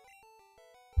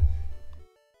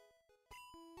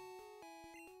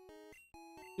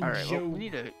 Alright, well, we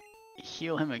need to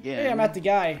heal him again. Hey, I'm at the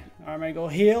guy. I'm gonna go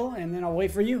heal, and then I'll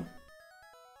wait for you.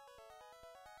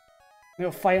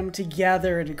 We'll fight them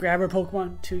together to grab our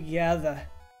Pokemon together.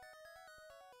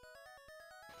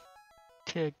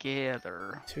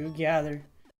 Together.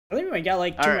 I think we got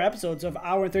like 2 episodes of 1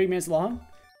 hour and 30 minutes long.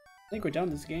 I think we're done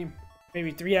this game.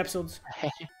 Maybe 3 episodes.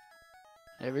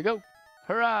 There we go.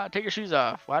 Hurrah! Take your shoes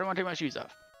off. Why do I want to take my shoes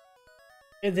off?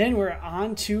 And then we're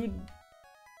on to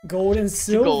gold and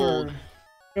silver. Gold.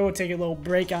 We'll take a little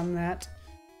break on that.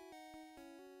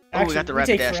 Actually, we got the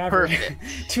rapid dash. Forever.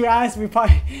 Perfect. To be honest,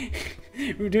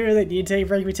 we do really need to take a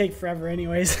break. We take forever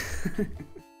anyways.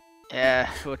 Yeah,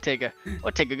 we'll take a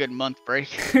good month break.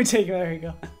 There we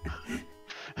go.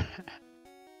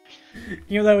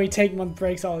 You know that we take month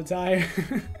breaks all the time.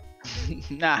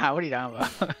 Nah, what are you talking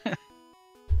about?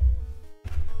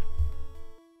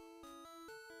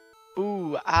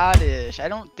 Ooh, Oddish. I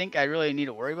don't think I really need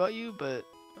to worry about you, but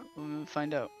we'll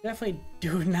find out. Definitely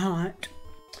do not.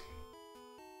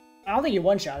 I don't think you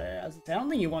one-shot it. I don't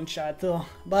think you one-shot it though,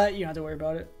 but you don't have to worry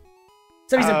about it.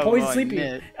 So he's a poison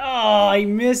sleepy. Oh, he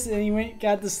missed and he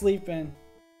got the sleep in.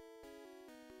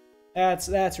 That's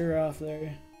rough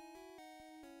there.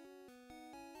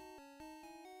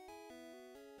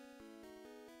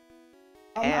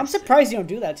 I'm surprised you don't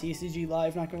do that to ECG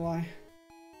Live, not gonna lie.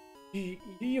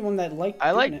 You're one that liked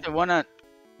I like the one on...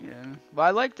 Yeah. But I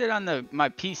liked it on my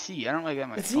PC. I don't like that on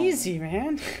my phone. It's easy,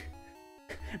 man.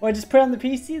 Well, just put it on the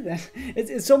PC then.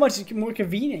 It's so much more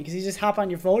convenient because you just hop on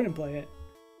your phone and play it.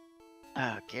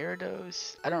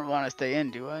 Gyarados? I don't want to stay in,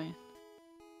 do I?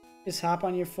 Just hop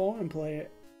on your phone and play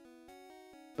it.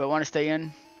 But want to stay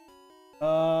in?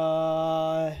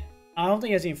 I don't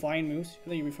think it has any flying moves. I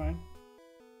think you'll be fine.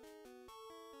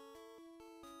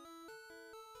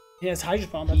 He has Hydro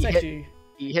Pump. That's actually...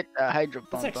 He hit the Hydro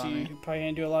Pump that's actually on me. Probably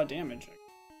gonna do a lot of damage.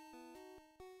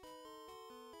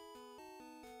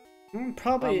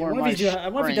 Probably... I wonder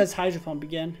if he does Hydro Pump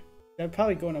again. That'd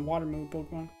probably go in a water move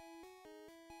Pokemon.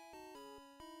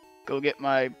 Go get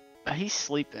my... he's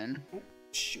sleeping. Oh,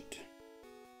 shoot.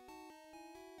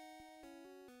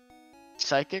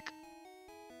 Psychic?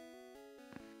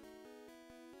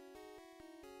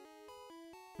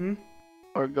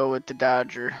 Or go with the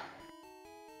Dodger?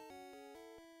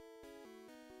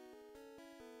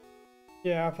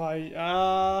 Yeah, probably.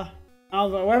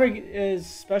 Whatever is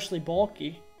especially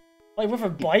bulky. Like with a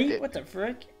bite? What the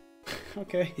frick?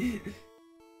 Okay.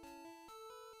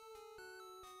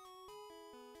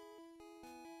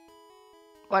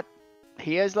 What?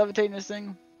 He has levitating this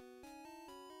thing?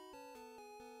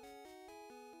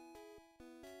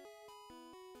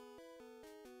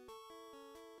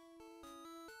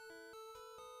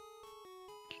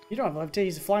 You don't have levitate,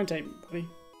 he's a flying type, buddy.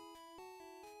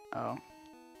 Oh.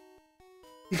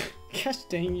 Gosh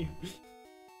dang you.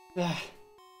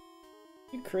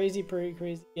 You crazy, pretty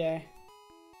crazy guy.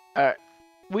 Alright.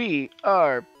 We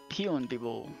are healing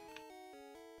people.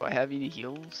 Do I have any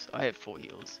heals? I have 4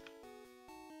 heals.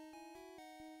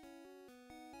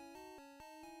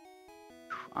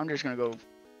 I'm just gonna go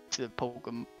to the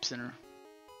Pokémon Center.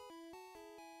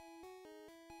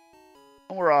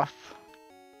 And we're off.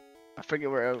 I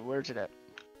forget where's it at.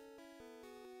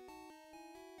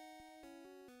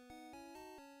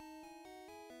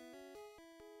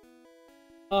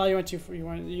 Oh, you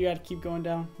gotta keep going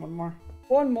down. One more.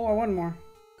 Alright,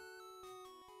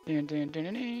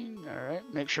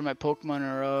 make sure my Pokemon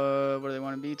are, what do they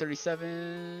want to be?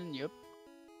 37, yep.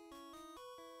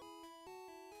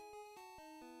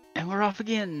 And we're off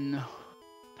again.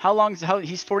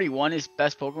 He's 41, his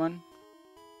best Pokemon?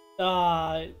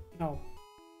 No.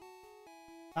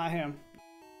 Not him.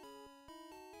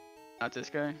 Not this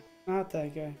guy? Not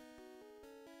that guy.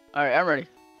 Alright, I'm ready.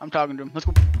 I'm talking to him. Let's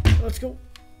go. Let's go.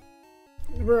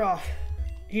 We're off.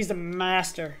 He's the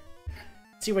master.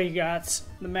 Let's see what he got.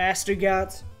 The master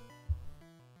got.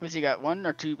 What's he got? 1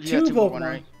 or 2? He Two got 2 Pokemon. Pokemon,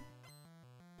 right?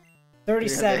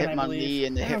 37, I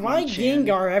believe. Why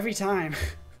Gengar every time?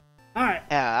 Alright.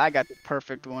 Yeah, I got the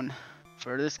perfect one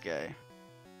for this guy.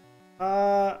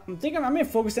 I'm thinking I'm gonna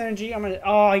focus energy.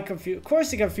 Oh, he confused. Of course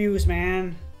he confused,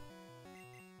 man.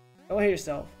 Go hit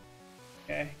yourself.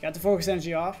 Okay, got the focus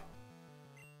energy off.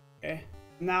 Okay,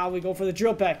 now we go for the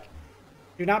drill peck.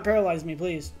 Do not paralyze me,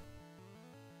 please.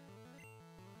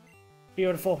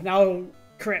 Beautiful. Now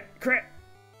crit.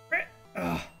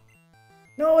 Ugh.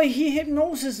 No, he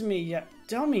hypnosis me. Yeah,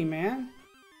 dummy, man.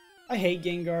 I hate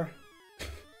Gengar.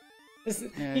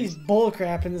 He's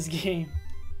bullcrap in this game.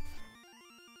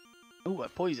 Ooh, I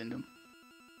poisoned him.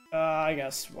 I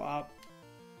gotta swap.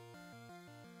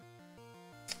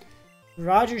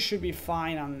 Roger should be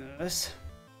fine on this.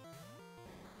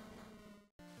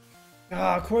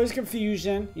 Of course,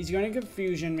 confusion. He's gonna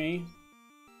confusion me.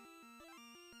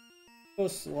 Go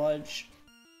sludge.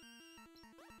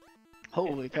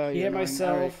 Holy cow! He hit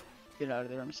myself. Right. Get out of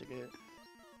there! I'm sick of it.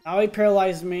 Now he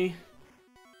paralyzed me.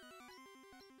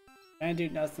 I didn't do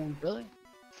nothing. Really?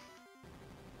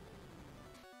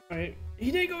 Alright,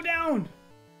 he didn't go down.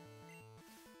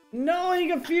 No, he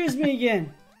confused me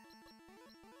again.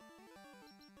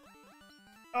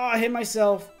 Oh, I hit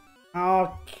myself.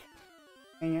 Oh,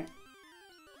 dang it.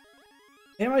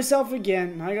 Hit myself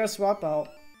again. Now I gotta swap out.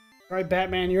 Alright,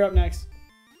 Batman, you're up next.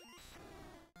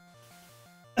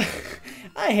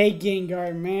 I hate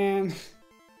Gengar, man.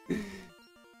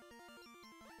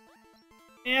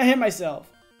 Yeah, I hit myself.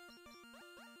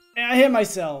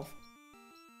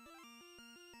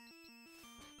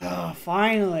 Oh,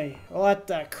 finally. What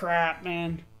the crap,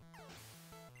 man.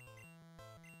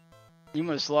 You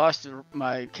must lost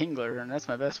my Kingler, and that's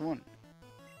my best one.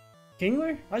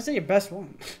 Kingler? I say your best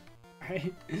one.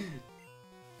 Right?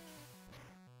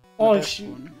 Oh,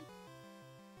 shoot.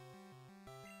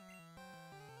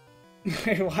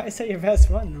 Why is that your best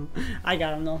one, though? I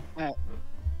got him, though.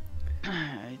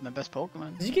 He's my best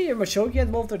Pokemon. Did you get your Machoke at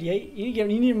level 38? You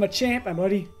need a Machamp, my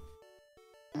buddy.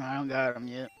 I don't got him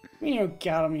yet. We don't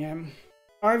got him yet.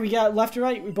 Alright, we got left or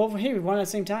right. We both, hey, we won at the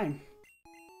same time.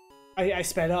 I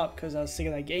sped up because I was sick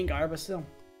of that Gengar, but still.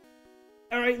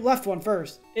 Alright, left one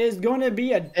first. Is going to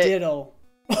be a Ditto.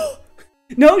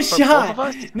 No shot!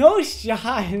 No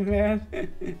shot, man.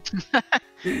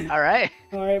 Alright.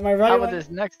 Alright, my right How about one this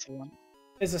next one?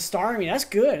 is a Starmie. That's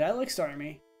good. I like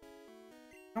Starmie.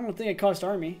 I don't think I caught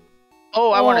Starmie.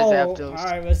 Oh, I want a Zapdos.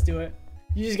 Alright, let's do it.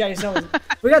 You just got yourself.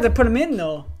 We got to put him in,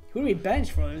 though. Who do we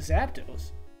bench for?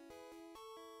 Zapdos.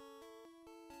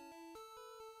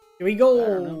 Here we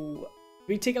go.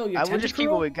 We take out your I will just keep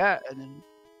what we got, and then.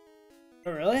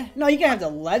 Oh, really? No, you can have the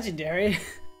legendary.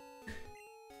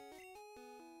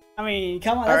 I mean,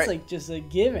 come on, that's like just a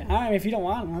given. I mean, if you don't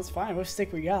want them, that's fine. What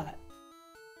stick we got?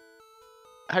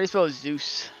 How do you spell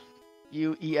Zeus?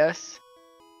 U-E-S?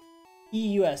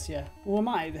 E-U-S, yeah. Who am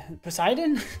I?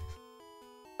 Poseidon?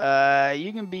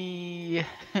 You can be.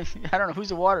 I don't know who's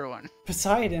the water one.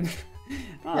 Poseidon.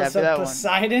 Oh, yeah, so that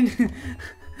Poseidon. One.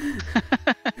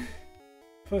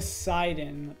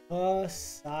 Poseidon.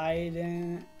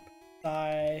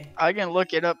 I can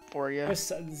look it up for you. Is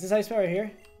this how you spell it right here?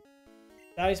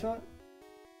 Is that how you spell it?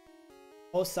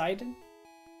 Poseidon? Is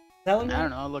that what I don't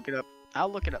know. I'll look it up.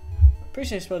 I'll look it up. I'm pretty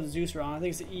sure I spelled Zeus wrong. I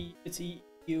think it's E. It's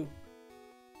E-U.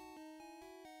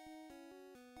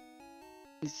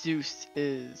 Zeus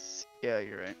is. Yeah,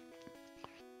 you're right.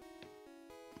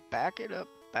 Back it up.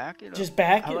 Back it up. Just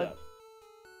back it up.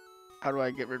 How do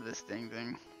I get rid of this thing?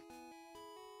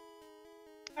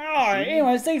 Alright,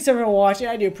 anyways, thanks everyone for watching.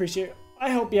 I do appreciate it. I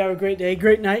hope you have a great day,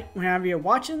 great night whenever you're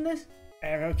watching this.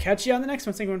 And I'll catch you on the next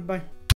one. Thank you, bye.